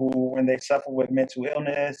people who, when they suffer with mental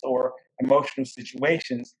illness or emotional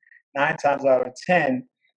situations, 9 times out of 10,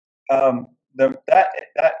 um, the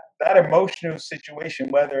that emotional situation,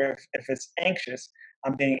 whether if it's anxious,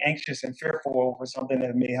 I'm being anxious and fearful over something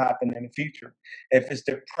that may happen in the future. If it's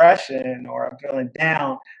depression or I'm feeling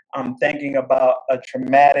down, I'm thinking about a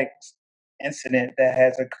traumatic incident that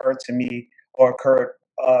has occurred to me or occurred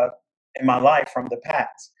in my life from the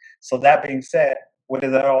past. So that being said, where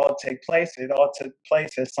does that all take place? It all took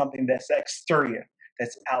place as something that's exterior,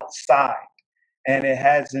 that's outside, and it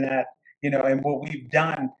has that, you know. And what we've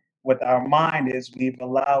done with our mind is we've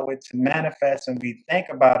allowed it to manifest, and we think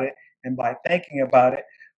about it. And by thinking about it,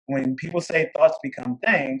 when people say thoughts become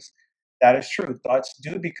things, that is true. Thoughts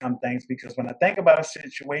do become things because when I think about a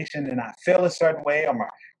situation and I feel a certain way, or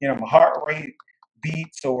my heart rate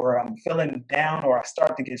beats, or I'm feeling down, or I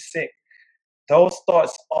start to get sick, those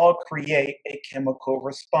thoughts all create a chemical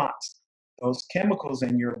response. Those chemicals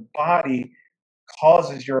in your body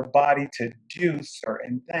causes your body to do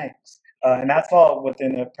certain things. And that's all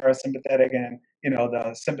within the parasympathetic and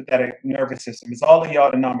the sympathetic nervous system. It's all the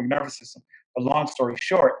autonomic nervous system. But long story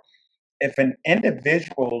short, if an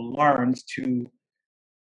individual learns to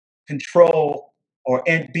control or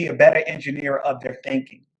be a better engineer of their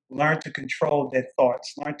thinking, learn to control their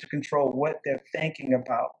thoughts, learn to control what they're thinking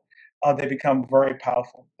about, they become very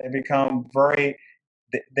powerful. They become very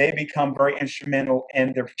instrumental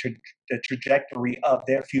in the trajectory of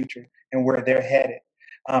their future and where they're headed.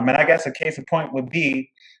 And I guess a case in point would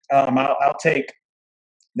be, I'll take,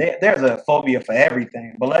 there's a phobia for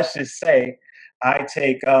everything, but let's just say I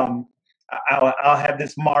take, I'll have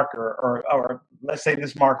this marker, or let's say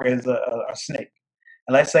this marker is a snake.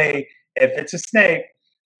 And let's say if it's a snake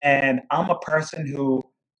and I'm a person who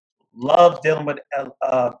loves dealing with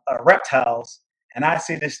reptiles, and I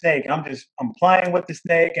see the snake, I'm playing with the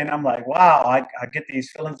snake, and I'm like, wow, I get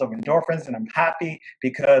these feelings of endorphins, and I'm happy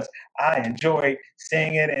because I enjoy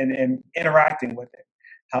seeing it and interacting with it.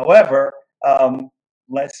 However,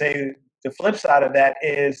 let's say the flip side of that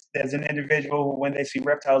is there's an individual who, when they see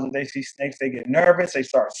reptiles or they see snakes, they get nervous, they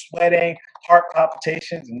start sweating, heart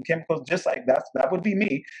palpitations, and chemicals, just like that would be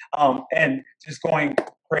me, and just going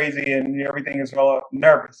crazy, and everything is all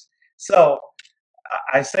nervous. So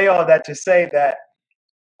I say all that to say that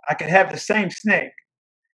I could have the same snake,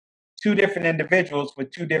 two different individuals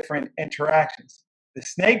with two different interactions. The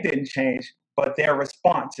snake didn't change, but their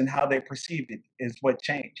response and how they perceived it is what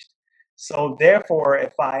changed. So therefore,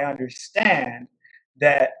 if I understand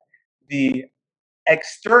that the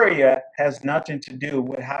exterior has nothing to do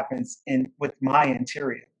with what happens with my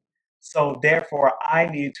interior. So therefore, I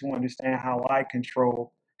need to understand how I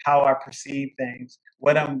control how I perceive things,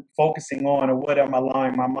 what I'm focusing on, or what I'm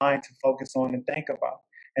allowing my mind to focus on and think about.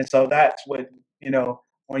 And so that's what,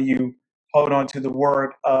 when you hold on to the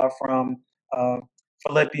word from uh,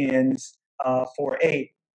 Philippians 4:8,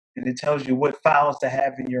 and it tells you what files to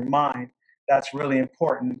have in your mind. That's really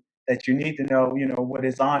important, that you need to know, what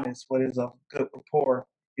is honest, what is of good rapport,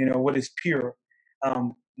 what is pure.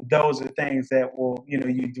 Those are things that will, you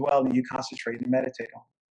dwell and you concentrate and meditate on.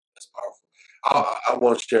 That's powerful. I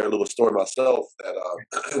want to share a little story myself that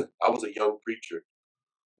I was a young preacher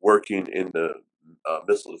working in the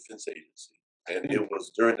Missile Defense Agency, and it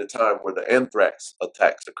was during the time where the anthrax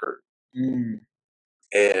attacks occurred. Mm.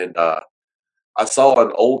 And I saw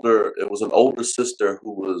it was an older sister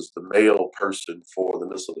who was the male person for the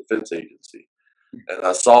Missile Defense Agency. And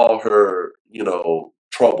I saw her,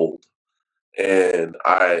 troubled. And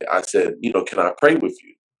I said, can I pray with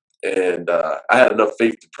you? And I had enough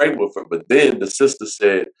faith to pray with her. But then the sister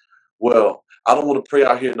said, well, I don't want to pray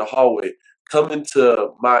out here in the hallway. Come into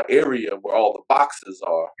my area where all the boxes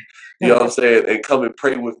are, you know what I'm saying? And come and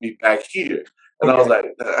pray with me back here. And I was like,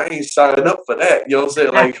 I ain't signing up for that. You know what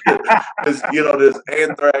I'm saying? Like, there's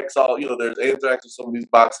anthrax, there's anthrax in some of these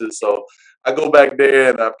boxes. So I go back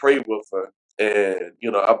there and I pray with her. And,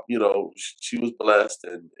 she was blessed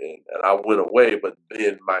and I went away. But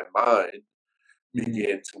in my mind,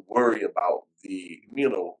 began to worry about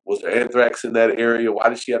was there anthrax in that area? Why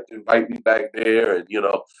did she have to invite me back there? And,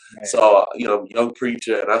 Right. so, I'm a young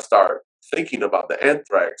preacher and I start thinking about the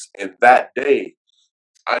anthrax. And that day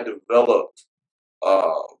I developed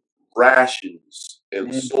uh, rashes and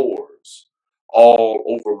Mm, sores all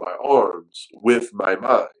over my arms with my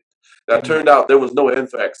mind. Now, it mm, turned out there was no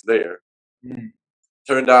anthrax there. mm.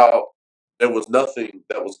 Turned out there was nothing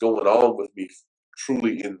that was going on with me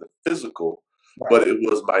truly in the physical, Right. but it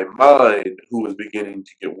was my mind who was beginning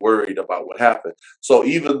to get worried about what happened. So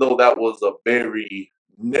even though that was a very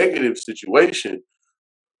negative situation,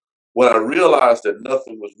 when I realized that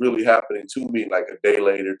nothing was really happening to me like a day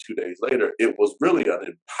later, 2 days later, it was really an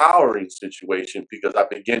empowering situation because I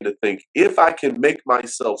began to think if I can make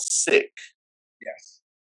myself sick, Yes.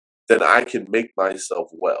 then I can make myself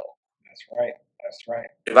well. That's right. That's right.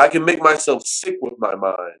 If I can make myself sick with my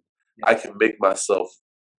mind, I Yes. can make myself,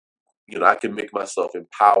 I can make myself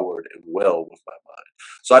empowered and well with my mind.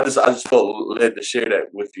 So I just felt led to share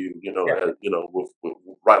that with you, Yeah. with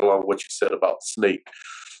right along what you said about the snake.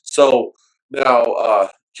 So now,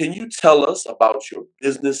 can you tell us about your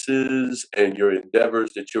businesses and your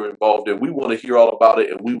endeavors that you're involved in? We want to hear all about it,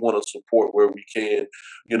 and we want to support where we can.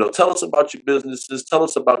 Tell us about your businesses. Tell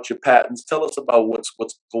us about your patents. Tell us about what's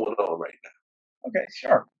going on right Okay,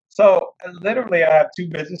 sure. So literally, I have two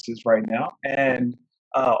businesses right now, and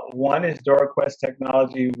one is DoraQuest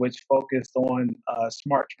Technology, which focused on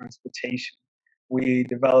smart transportation. We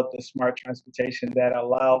developed a smart transportation that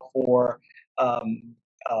allow for um,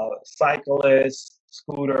 cyclists,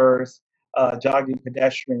 scooters, jogging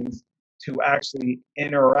pedestrians to actually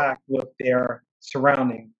interact with their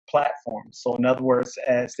surrounding platforms. So, in other words,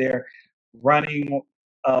 as they're running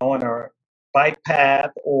on a bike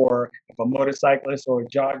path, or if a motorcyclist or a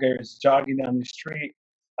jogger is jogging down the street,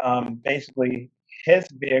 basically his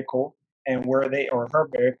vehicle and where they or her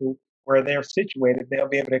vehicle where they're situated, they'll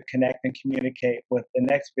be able to connect and communicate with the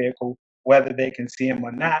next vehicle, whether they can see them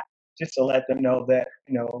or not, just to let them know that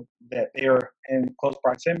that they're in close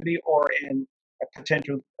proximity or in a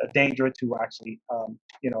potential danger to actually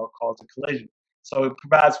cause a collision. So it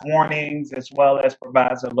provides warnings as well as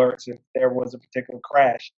provides alerts if there was a particular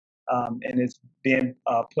crash, and it's being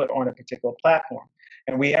put on a particular platform.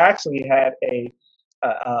 And we actually had a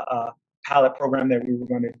pilot program that we were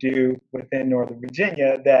going to do within Northern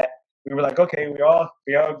Virginia that we were like, okay, we all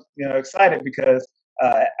excited because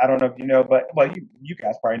I don't know if you know, but well, you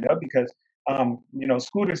guys probably know because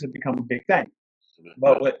scooters have become a big thing. now?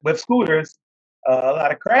 But with scooters, a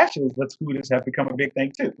lot of crashes with scooters have become a big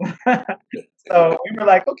thing too. So we were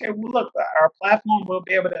like, okay, well, look, our platform will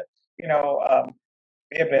be able to, you know, um,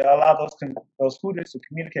 be able to allow those scooters to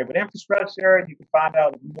communicate with infrastructure. You can find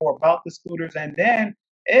out more about the scooters, and then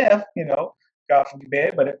if God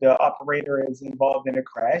forbid, but if the operator is involved in a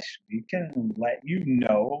crash, we can let you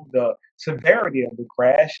know the severity of the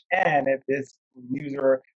crash, and if this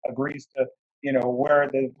user agrees to, wear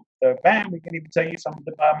the van, we can even tell you some of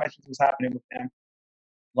the biometrics was happening with them.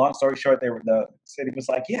 Long story short, the city was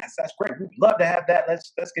like, "Yes, that's great. We'd love to have that.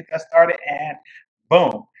 Let's get that started." And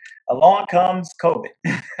boom, along comes COVID,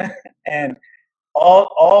 and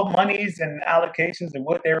all monies and allocations and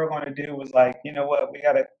what they were going to do was like, you know what, we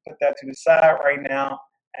got to put that to the side right now,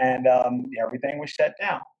 and everything was shut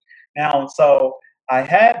down. Now, so I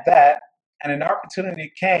had that, and an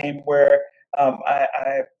opportunity came where I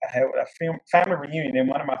had a family reunion, and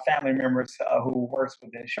one of my family members who works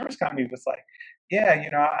with the insurance company was like, "Yeah,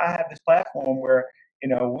 I have this platform where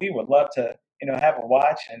we would love to have a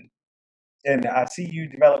watch, and I see you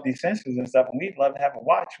develop these sensors and stuff, and we'd love to have a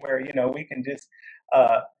watch where we can just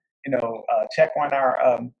check on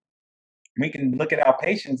our we can look at our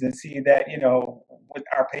patients and see that what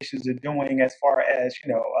our patients are doing as far as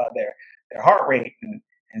their heart rate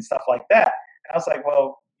and stuff like that." And I was like,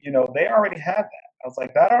 well, they already have that. I was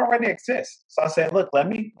like, that already exists. So I said, look, let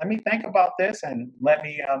me think about this, and let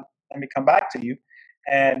me come back to you.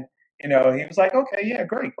 And he was like, okay, yeah,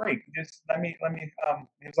 great, great. Just let me.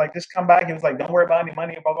 He was like, just come back. He was like, don't worry about any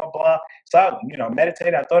money, blah blah blah. So I,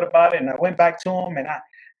 meditated. I thought about it, and I went back to him, and I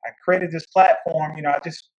created this platform. I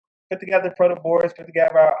just put together proto boards, put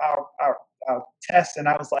together our tests, and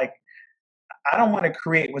I was like, I don't want to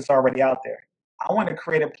create what's already out there. I want to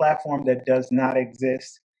create a platform that does not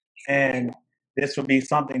exist, and this would be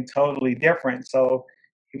something totally different. So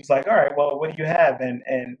he was like, "All right, well, what do you have?" And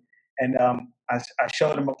I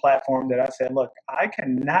showed him a platform that I said, "Look, I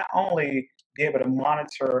can not only be able to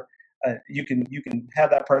monitor. You can have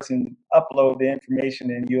that person upload the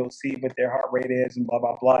information, and you'll see what their heart rate is and blah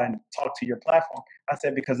blah blah, and talk to your platform." I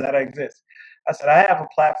said, because that exists. I said, I have a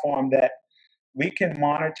platform that we can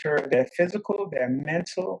monitor their physical, their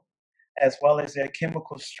mental, as well as their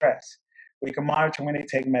chemical stress. We can monitor when they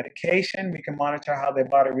take medication. We can monitor how their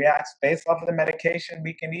body reacts based off of the medication.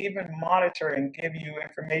 We can even monitor and give you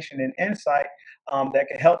information and insight that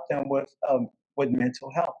can help them with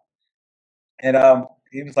mental health. And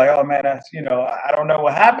he was like, "Oh man, I don't know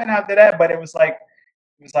what happened after that, but it was like,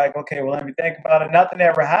 okay, well, let me think about it. Nothing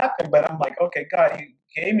ever happened, but I'm like, okay, God, you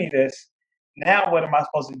gave me this. Now, what am I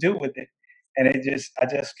supposed to do with it?" And I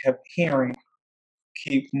just kept hearing,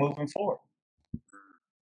 keep moving forward.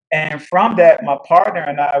 And from that, my partner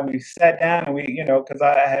and I, we sat down and because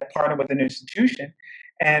I had partnered with an institution,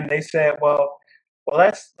 and they said, well,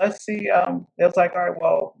 let's see. It was like, all right,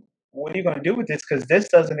 well, what are you going to do with this? Because this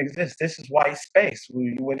doesn't exist. This is white space.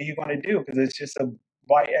 What are you going to do? Because it's just a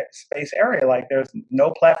white space area. Like there's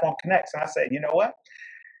no platform connects. And I said, you know what?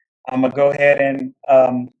 I'm gonna go ahead and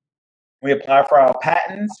we apply for our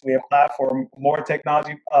patents. We apply for more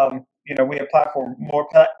technology. We apply for more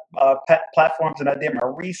platforms, and I did my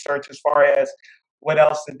research as far as what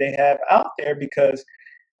else did they have out there because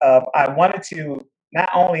I wanted to not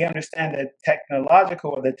only understand the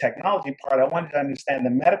technological or the technology part, I wanted to understand the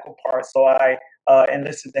medical part. So I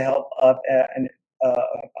enlisted the help of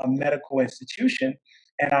a medical institution,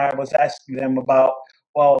 and I was asking them about,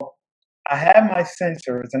 well, I have my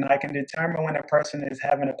sensors and I can determine when a person is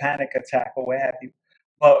having a panic attack or what have you.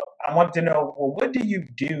 But I wanted to know, well, what do you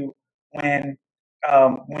do when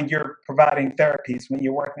when you're providing therapies, when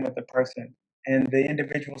you're working with a person? And the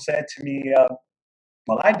individual said to me,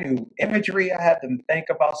 well, I do imagery. I have them think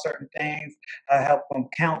about certain things. I help them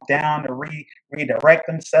count down to redirect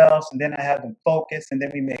themselves, and then I have them focus. And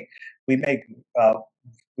then we make uh,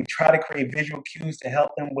 we try to create visual cues to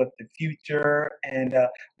help them with the future and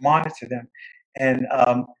monitor them. And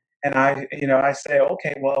I say,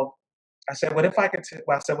 okay, well, I said, what if I could?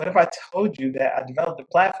 Well, I said, what if I told you that I developed a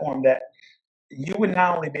platform that you would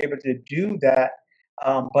not only be able to do that,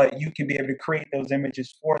 but you can be able to create those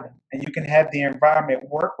images for them. And you can have the environment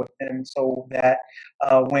work with them so that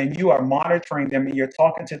when you are monitoring them and you're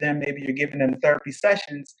talking to them, maybe you're giving them therapy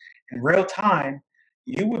sessions in real time,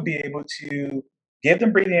 you would be able to give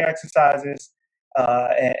them breathing exercises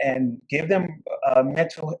and give them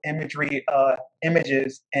mental imagery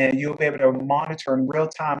images, and you'll be able to monitor in real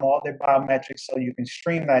time all their biometrics so you can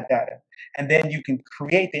stream that data and then you can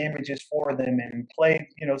create the images for them and play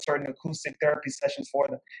certain acoustic therapy sessions for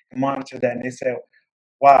them and monitor that. And they say,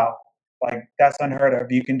 wow, like that's unheard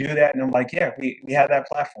of, you can do that? And I'm like, yeah, we have that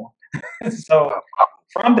platform. So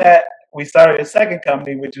from that we started a second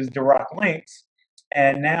company, which was the Rock Links,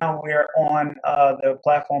 and now we're on the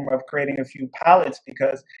platform of creating a few pilots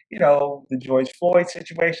because the George Floyd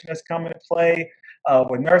situation that's coming to play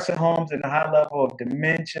with nursing homes and the high level of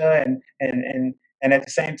dementia, and at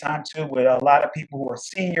the same time too with a lot of people who are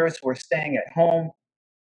seniors who are staying at home.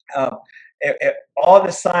 Um, all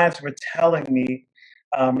the signs were telling me,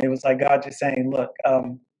 it was like God just saying, look,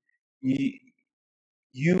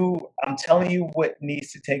 you, I'm telling you what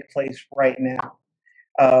needs to take place right now.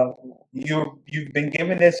 You've been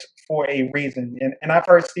given this for a reason, and I've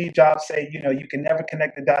heard Steve Jobs say, you can never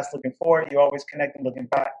connect the dots looking forward. You always connect them looking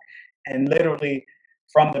back. And literally,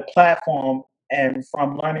 from the platform and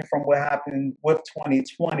from learning from what happened with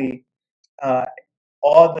 2020, uh,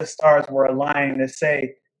 all the stars were aligning to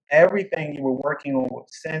say everything you were working on with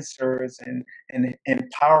sensors and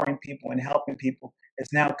empowering people and helping people is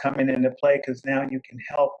now coming into play because now you can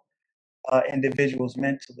help individuals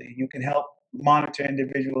mentally. You can help monitor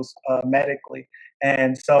individuals medically.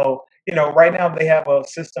 And so, right now they have a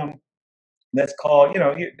system that's called,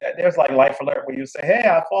 there's like Life Alert where you say, hey,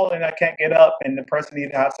 I've fallen, I can't get up. And the person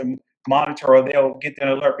either has to monitor or they'll get an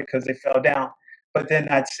alert because they fell down. But then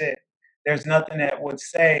that's it. There's nothing that would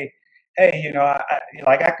say, hey,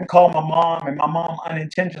 like I can call my mom and my mom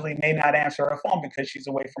unintentionally may not answer her phone because she's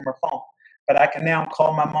away from her phone. But I can now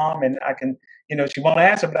call my mom and I can, she won't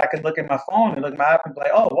answer, but I can look at my phone and look at my app and be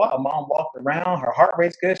like, oh, wow, mom walked around. Her heart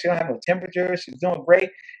rate's good. She don't have no temperature. She's doing great.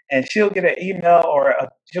 And she'll get an email or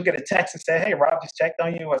she'll get a text and say, hey, Rob just checked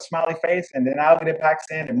on you, a smiley face. And then I'll get it back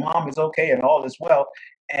saying that mom is okay and all is well.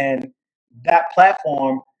 And that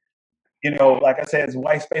platform, like I said, it's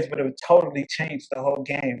white space, but it would totally change the whole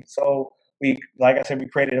game. So like I said, we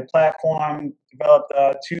created a platform, developed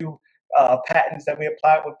two patents that we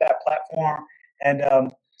applied with that platform, and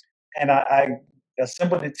I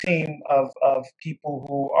assembled a team of people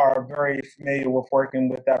who are very familiar with working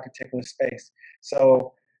with that particular space.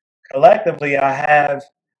 So collectively, I have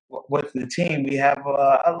with the team, we have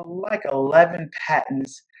like 11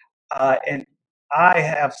 patents, and I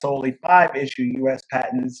have solely 5 issued U.S.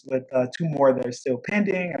 patents with 2 more that are still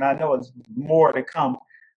pending, and I know it's more to come.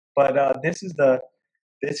 But this is the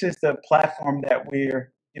platform that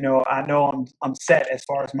we're, I know I'm set as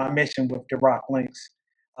far as my mission with the Rock Links,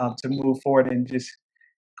 to move forward and just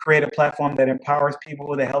create a platform that empowers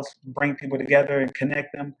people, that helps bring people together and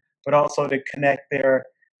connect them, but also to connect their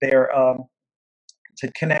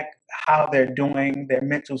to connect how they're doing, their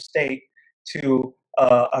mental state, to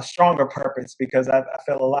a stronger purpose. Because I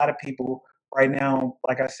feel a lot of people right now,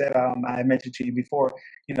 like I said, I mentioned to you before,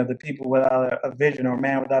 the people without a vision, or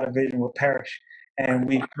man without a vision, will perish. And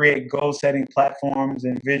we create goal setting platforms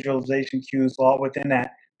and visualization cues all within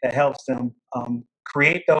that helps them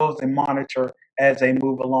create those and monitor as they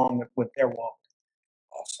move along with their walk.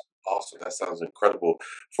 Awesome. Awesome. That sounds incredible.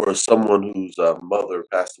 For someone whose mother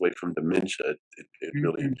passed away from dementia, it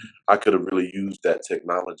really, Mhm. I could have really used that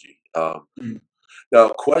technology. Mm. Now,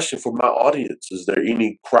 a question for my audience: is there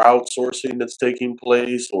any crowdsourcing that's taking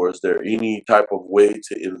place, or is there any type of way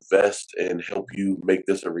to invest and help you make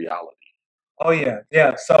this a reality? Oh yeah,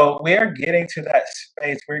 yeah. So we're getting to that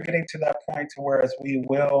space. We're getting to that point to where as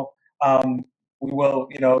um, we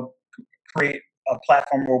will, create a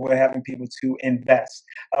platform where we're having people to invest.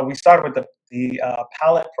 We started with the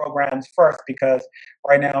pilot programs first because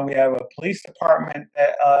right now we have a police department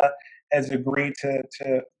that has agreed to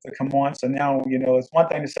come on. So now, it's one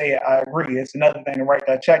thing to say I agree. It's another thing to write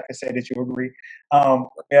that check to say that you agree.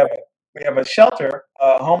 We have a shelter,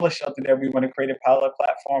 a homeless shelter that we want to create a pilot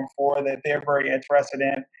platform for, that they're very interested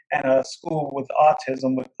in, and a school with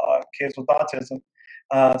autism, with kids with autism.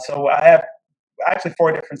 So I have actually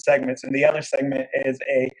 4 different segments, and the other segment is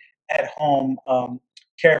a at-home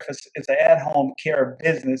it's an at-home care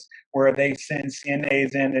business where they send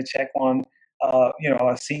CNAs in to check on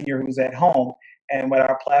a senior who's at home. And what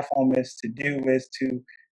our platform is to do is to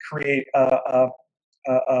create a,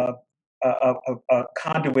 a, a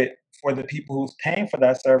conduit for the people who's paying for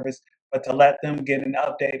that service, but to let them get an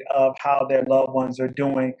update of how their loved ones are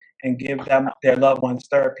doing and give them their loved ones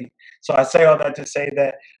therapy. So I say all that to say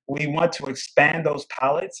that we want to expand those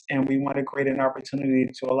pilots, and we want to create an opportunity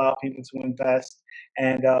to allow people to invest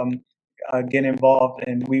and get involved.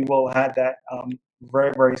 And we will have that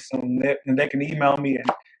very, very soon. And they can email me,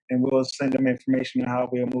 and we'll send them information on how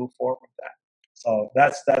we'll move forward with that. So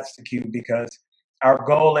that's the cue, because our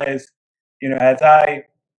goal is, as I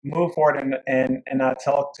move forward, and I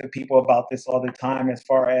talk to people about this all the time, as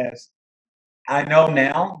far as I know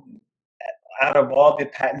now, out of all the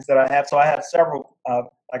patents that I have, so I have several,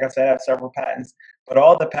 like I said, I have several patents, but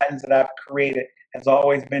all the patents that I've created has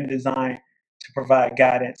always been designed to provide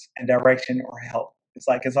guidance and direction or help.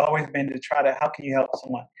 It's always been to try to, how can you help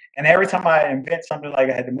someone? And every time I invent something, like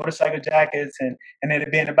I had the motorcycle jackets, and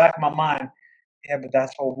it'd be in the back of my mind, yeah, but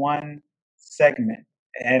that's for one segment.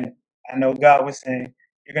 And I know God was saying,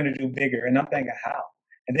 you're going to do bigger. And I'm thinking, how?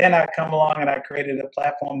 And then I come along and I created a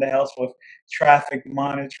platform that helps with traffic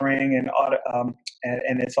monitoring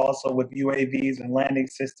and it's also with UAVs and landing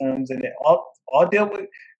systems, and it all deal with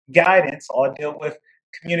guidance, all deal with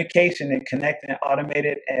communication and connecting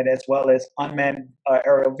automated and as well as unmanned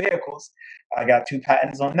aerial vehicles. I got 2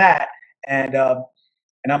 patents on that, and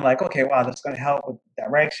I'm like, okay, wow, that's going to help with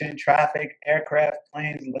direction, traffic, aircraft,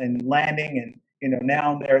 planes, and landing. And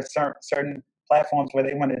now there are certain platforms where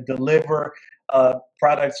they want to deliver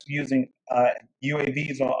products using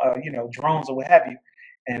UAVs or drones or what have you.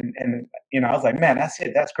 And I was like, man, that's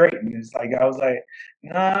it, that's great. And it's like I was like,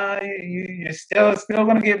 nah, you're still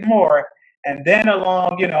going to get more. And then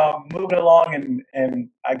I'm moving along, and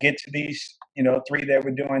I get to these 3 that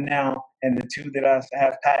we're doing now, and the 2 that I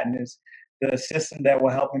have patent is the system that will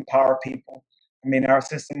help empower people. I mean, our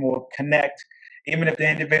system will connect, even if the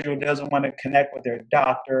individual doesn't want to connect with their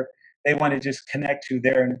doctor, they want to just connect to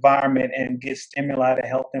their environment and get stimuli to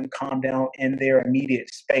help them calm down in their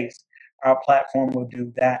immediate space. Our platform will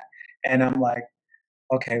do that. And I'm like,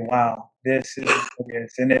 okay, wow, this is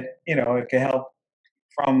serious. And it can help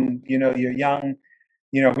from, your young,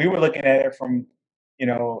 we were looking at it from, you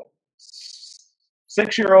know,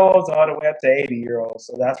 6-year-olds all the way up to 80-year-olds.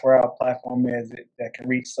 So that's where our platform is, that can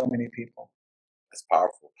reach so many people. That's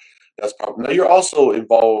powerful. That's powerful. Now, you're also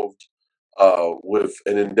involved with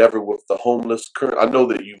an endeavor with the homeless. I know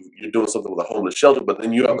that you're doing something with a homeless shelter, but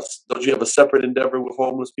then don't you have a separate endeavor with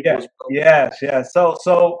homeless people Yeah, as well? yes, yes.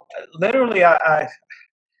 So literally, I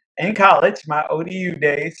in college, my ODU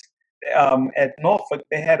days, at Norfolk,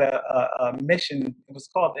 they had a mission. It was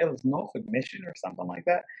Norfolk Mission or something like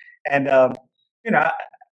that. And you know,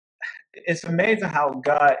 it's amazing how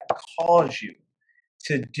God calls you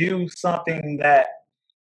to do something that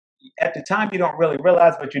at the time you don't really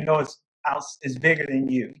realize, but it's is bigger than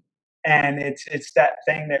you, and it's that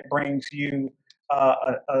thing that brings you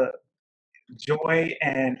a joy,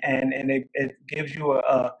 and it gives you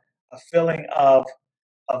a feeling of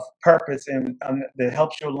purpose, and that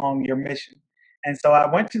helps you along your mission. And so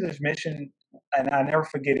I went to this mission, and I never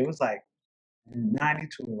forget. It was like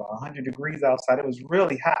 92 or 100 degrees outside. It was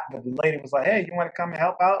really hot, but the lady was like, "Hey, you want to come and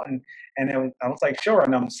help out?" And I was like, "Sure."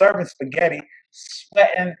 And I'm serving spaghetti,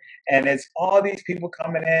 sweating, and it's all these people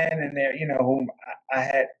coming in, and they're whom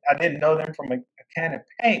I didn't know them from a can of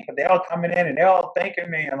paint, but they're all coming in and they're all thanking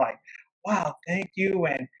me and like, "Wow, thank you,"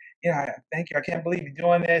 and thank you. I can't believe you're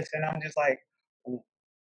doing this, and I'm just like,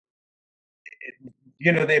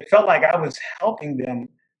 they felt like I was helping them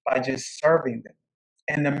by just serving them.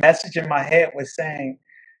 And the message in my head was saying,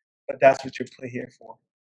 but that's what you're put here for.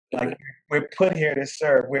 Like, we're put here to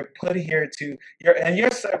serve. We're put here to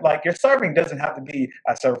your serving doesn't have to be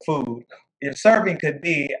I serve food. Your serving could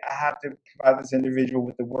be I have to provide this individual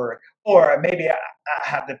with the word, or maybe I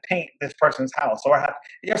have to paint this person's house, or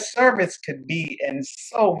your service could be in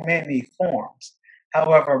so many forms.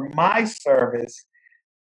 However, my service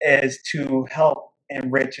is to help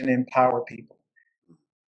enrich and empower people.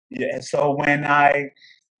 Yeah, and so when I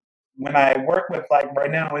work with, like,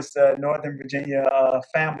 right now, it's the Northern Virginia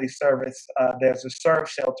Family Service. There's a serve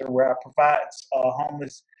shelter where I provide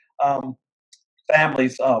homeless um,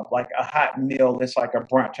 families like a hot meal. It's like a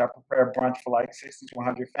brunch. I prepare brunch for like 60 to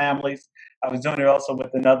 100 families. I was doing it also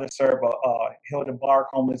with another serve, Hilda Bark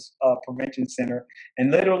Homeless Prevention Center.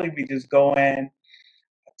 And literally, we just go in,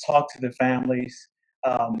 talk to the families,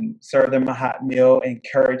 serve them a hot meal,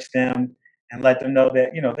 encourage them, and let them know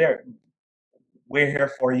that we're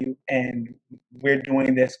here for you, and we're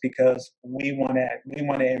doing this because we want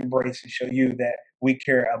to embrace and show you that we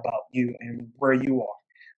care about you and where you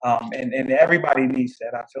are. And everybody needs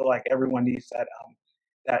that. I feel like everyone needs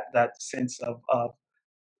that sense of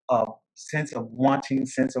wanting,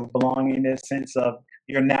 sense of belongingness, sense of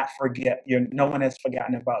no one has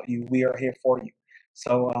forgotten about you. We are here for you.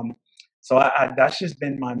 So that's just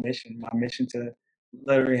been my mission. My mission to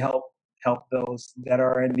literally help those that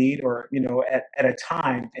are in need, or at a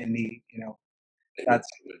time in need. Amen. That's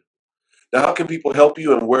Now, how can people help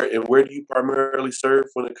you, and where do you primarily serve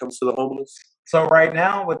when it comes to the homeless? So right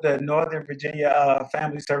now with the Northern Virginia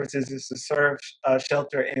Family Services, it's a serve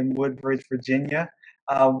shelter in Woodbridge, Virginia.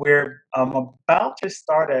 We're about to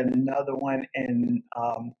start another one in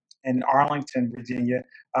Arlington, Virginia.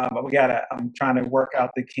 But I'm trying to work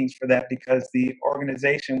out the kinks for that, because the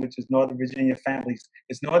organization, which is Northern Virginia Families,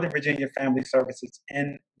 is Northern Virginia Family Services,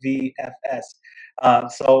 NVFS.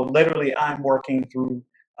 So literally, I'm working through.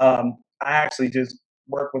 I actually just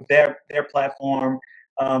work with their platform.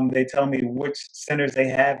 They tell me which centers they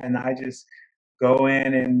have, and I just go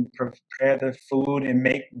in and prepare the food and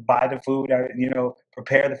buy the food.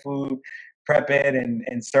 Prepare the food, prep it,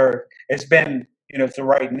 and serve. It's been, so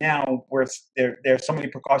right now there's so many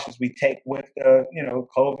precautions we take with the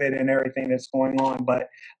COVID and everything that's going on. But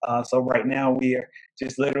so right now we are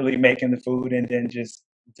just literally making the food and then just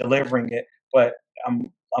delivering it. But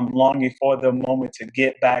I'm longing for the moment to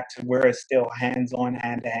get back to where it's still hands-on,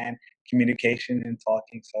 hand-to-hand communication and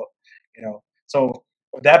talking. So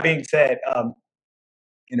with that being said, I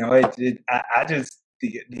just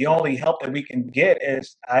the only help that we can get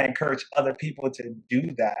is I encourage other people to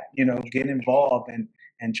do that. Get involved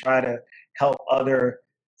and try to help other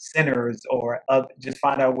centers, or just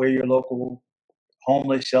find out where your local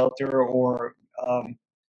homeless shelter, or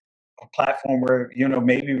a platform where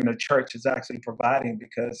maybe even a church is actually providing,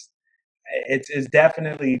 because it's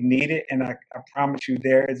definitely needed. And I promise you,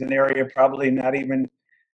 there is an area probably not even,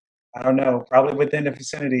 I don't know, probably within the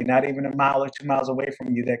vicinity, not even a mile or 2 miles away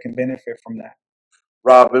from you, that can benefit from that.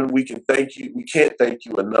 Robin, we can thank you. We can't thank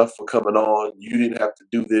you enough for coming on. You didn't have to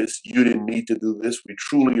do this. You didn't need to do this. We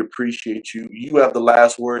truly appreciate you. You have the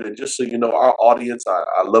last word. And just so you know, our audience,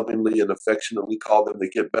 I lovingly and affectionately call them the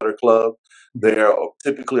Get Better Club. They're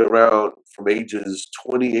typically around from ages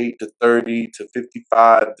 28 to 30 to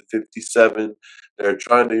 55 to 57. They're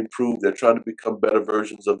trying to improve. They're trying to become better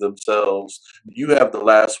versions of themselves. You have the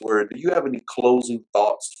last word. Do you have any closing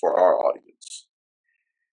thoughts for our audience?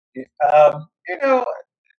 You know,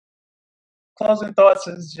 Closing thoughts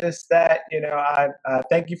is just that, I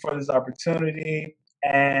thank you for this opportunity,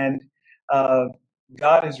 and uh,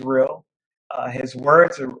 God is real. His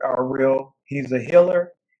words are real. He's a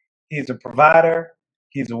healer. He's a provider.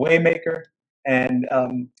 He's a waymaker, and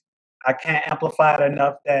I can't amplify it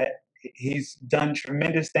enough that he's done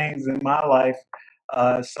tremendous things in my life.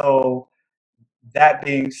 So that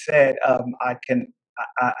being said, I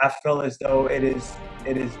feel as though it is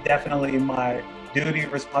definitely duty,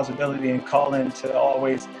 responsibility, and calling to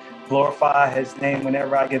always glorify His name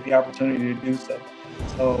whenever I get the opportunity to do so.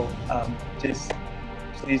 So please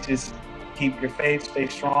just keep your faith, stay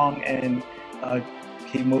strong, and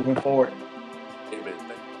keep moving forward. Amen. Thank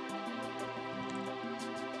you.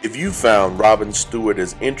 If you found Robin Stewart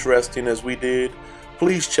as interesting as we did,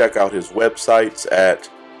 please check out his websites at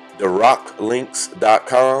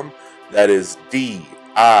diraclinks.com. That is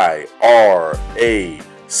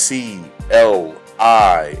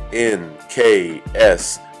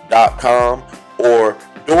DIRACLINKS.com, or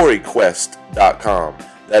DoriQuest.com.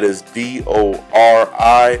 That is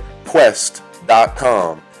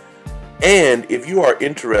DORIQuest.com. And if you are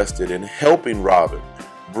interested in helping Robin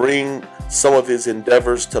bring some of his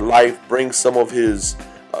endeavors to life, bring some of his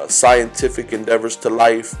scientific endeavors to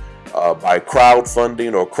life by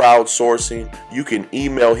crowdfunding or crowdsourcing, you can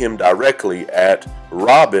email him directly at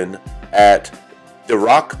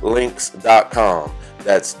robin@diraclinks.com.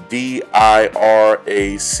 That's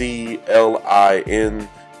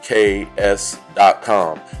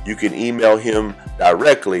DIRACLINKS.com. You can email him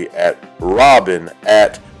directly at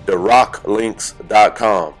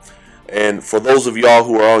robin@diraclinks.com. And for those of y'all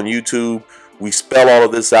who are on YouTube, we spell all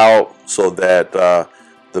of this out so that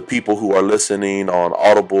the people who are listening on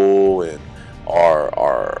Audible and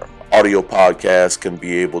our audio podcast can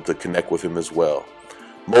be able to connect with him as well.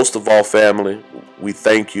 Most of all, family, we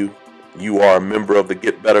thank you. You are a member of the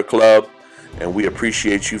Get Better Club, and we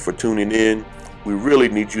appreciate you for tuning in. We really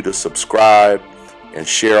need you to subscribe and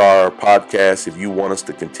share our podcast if you want us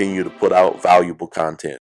to continue to put out valuable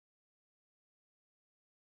content.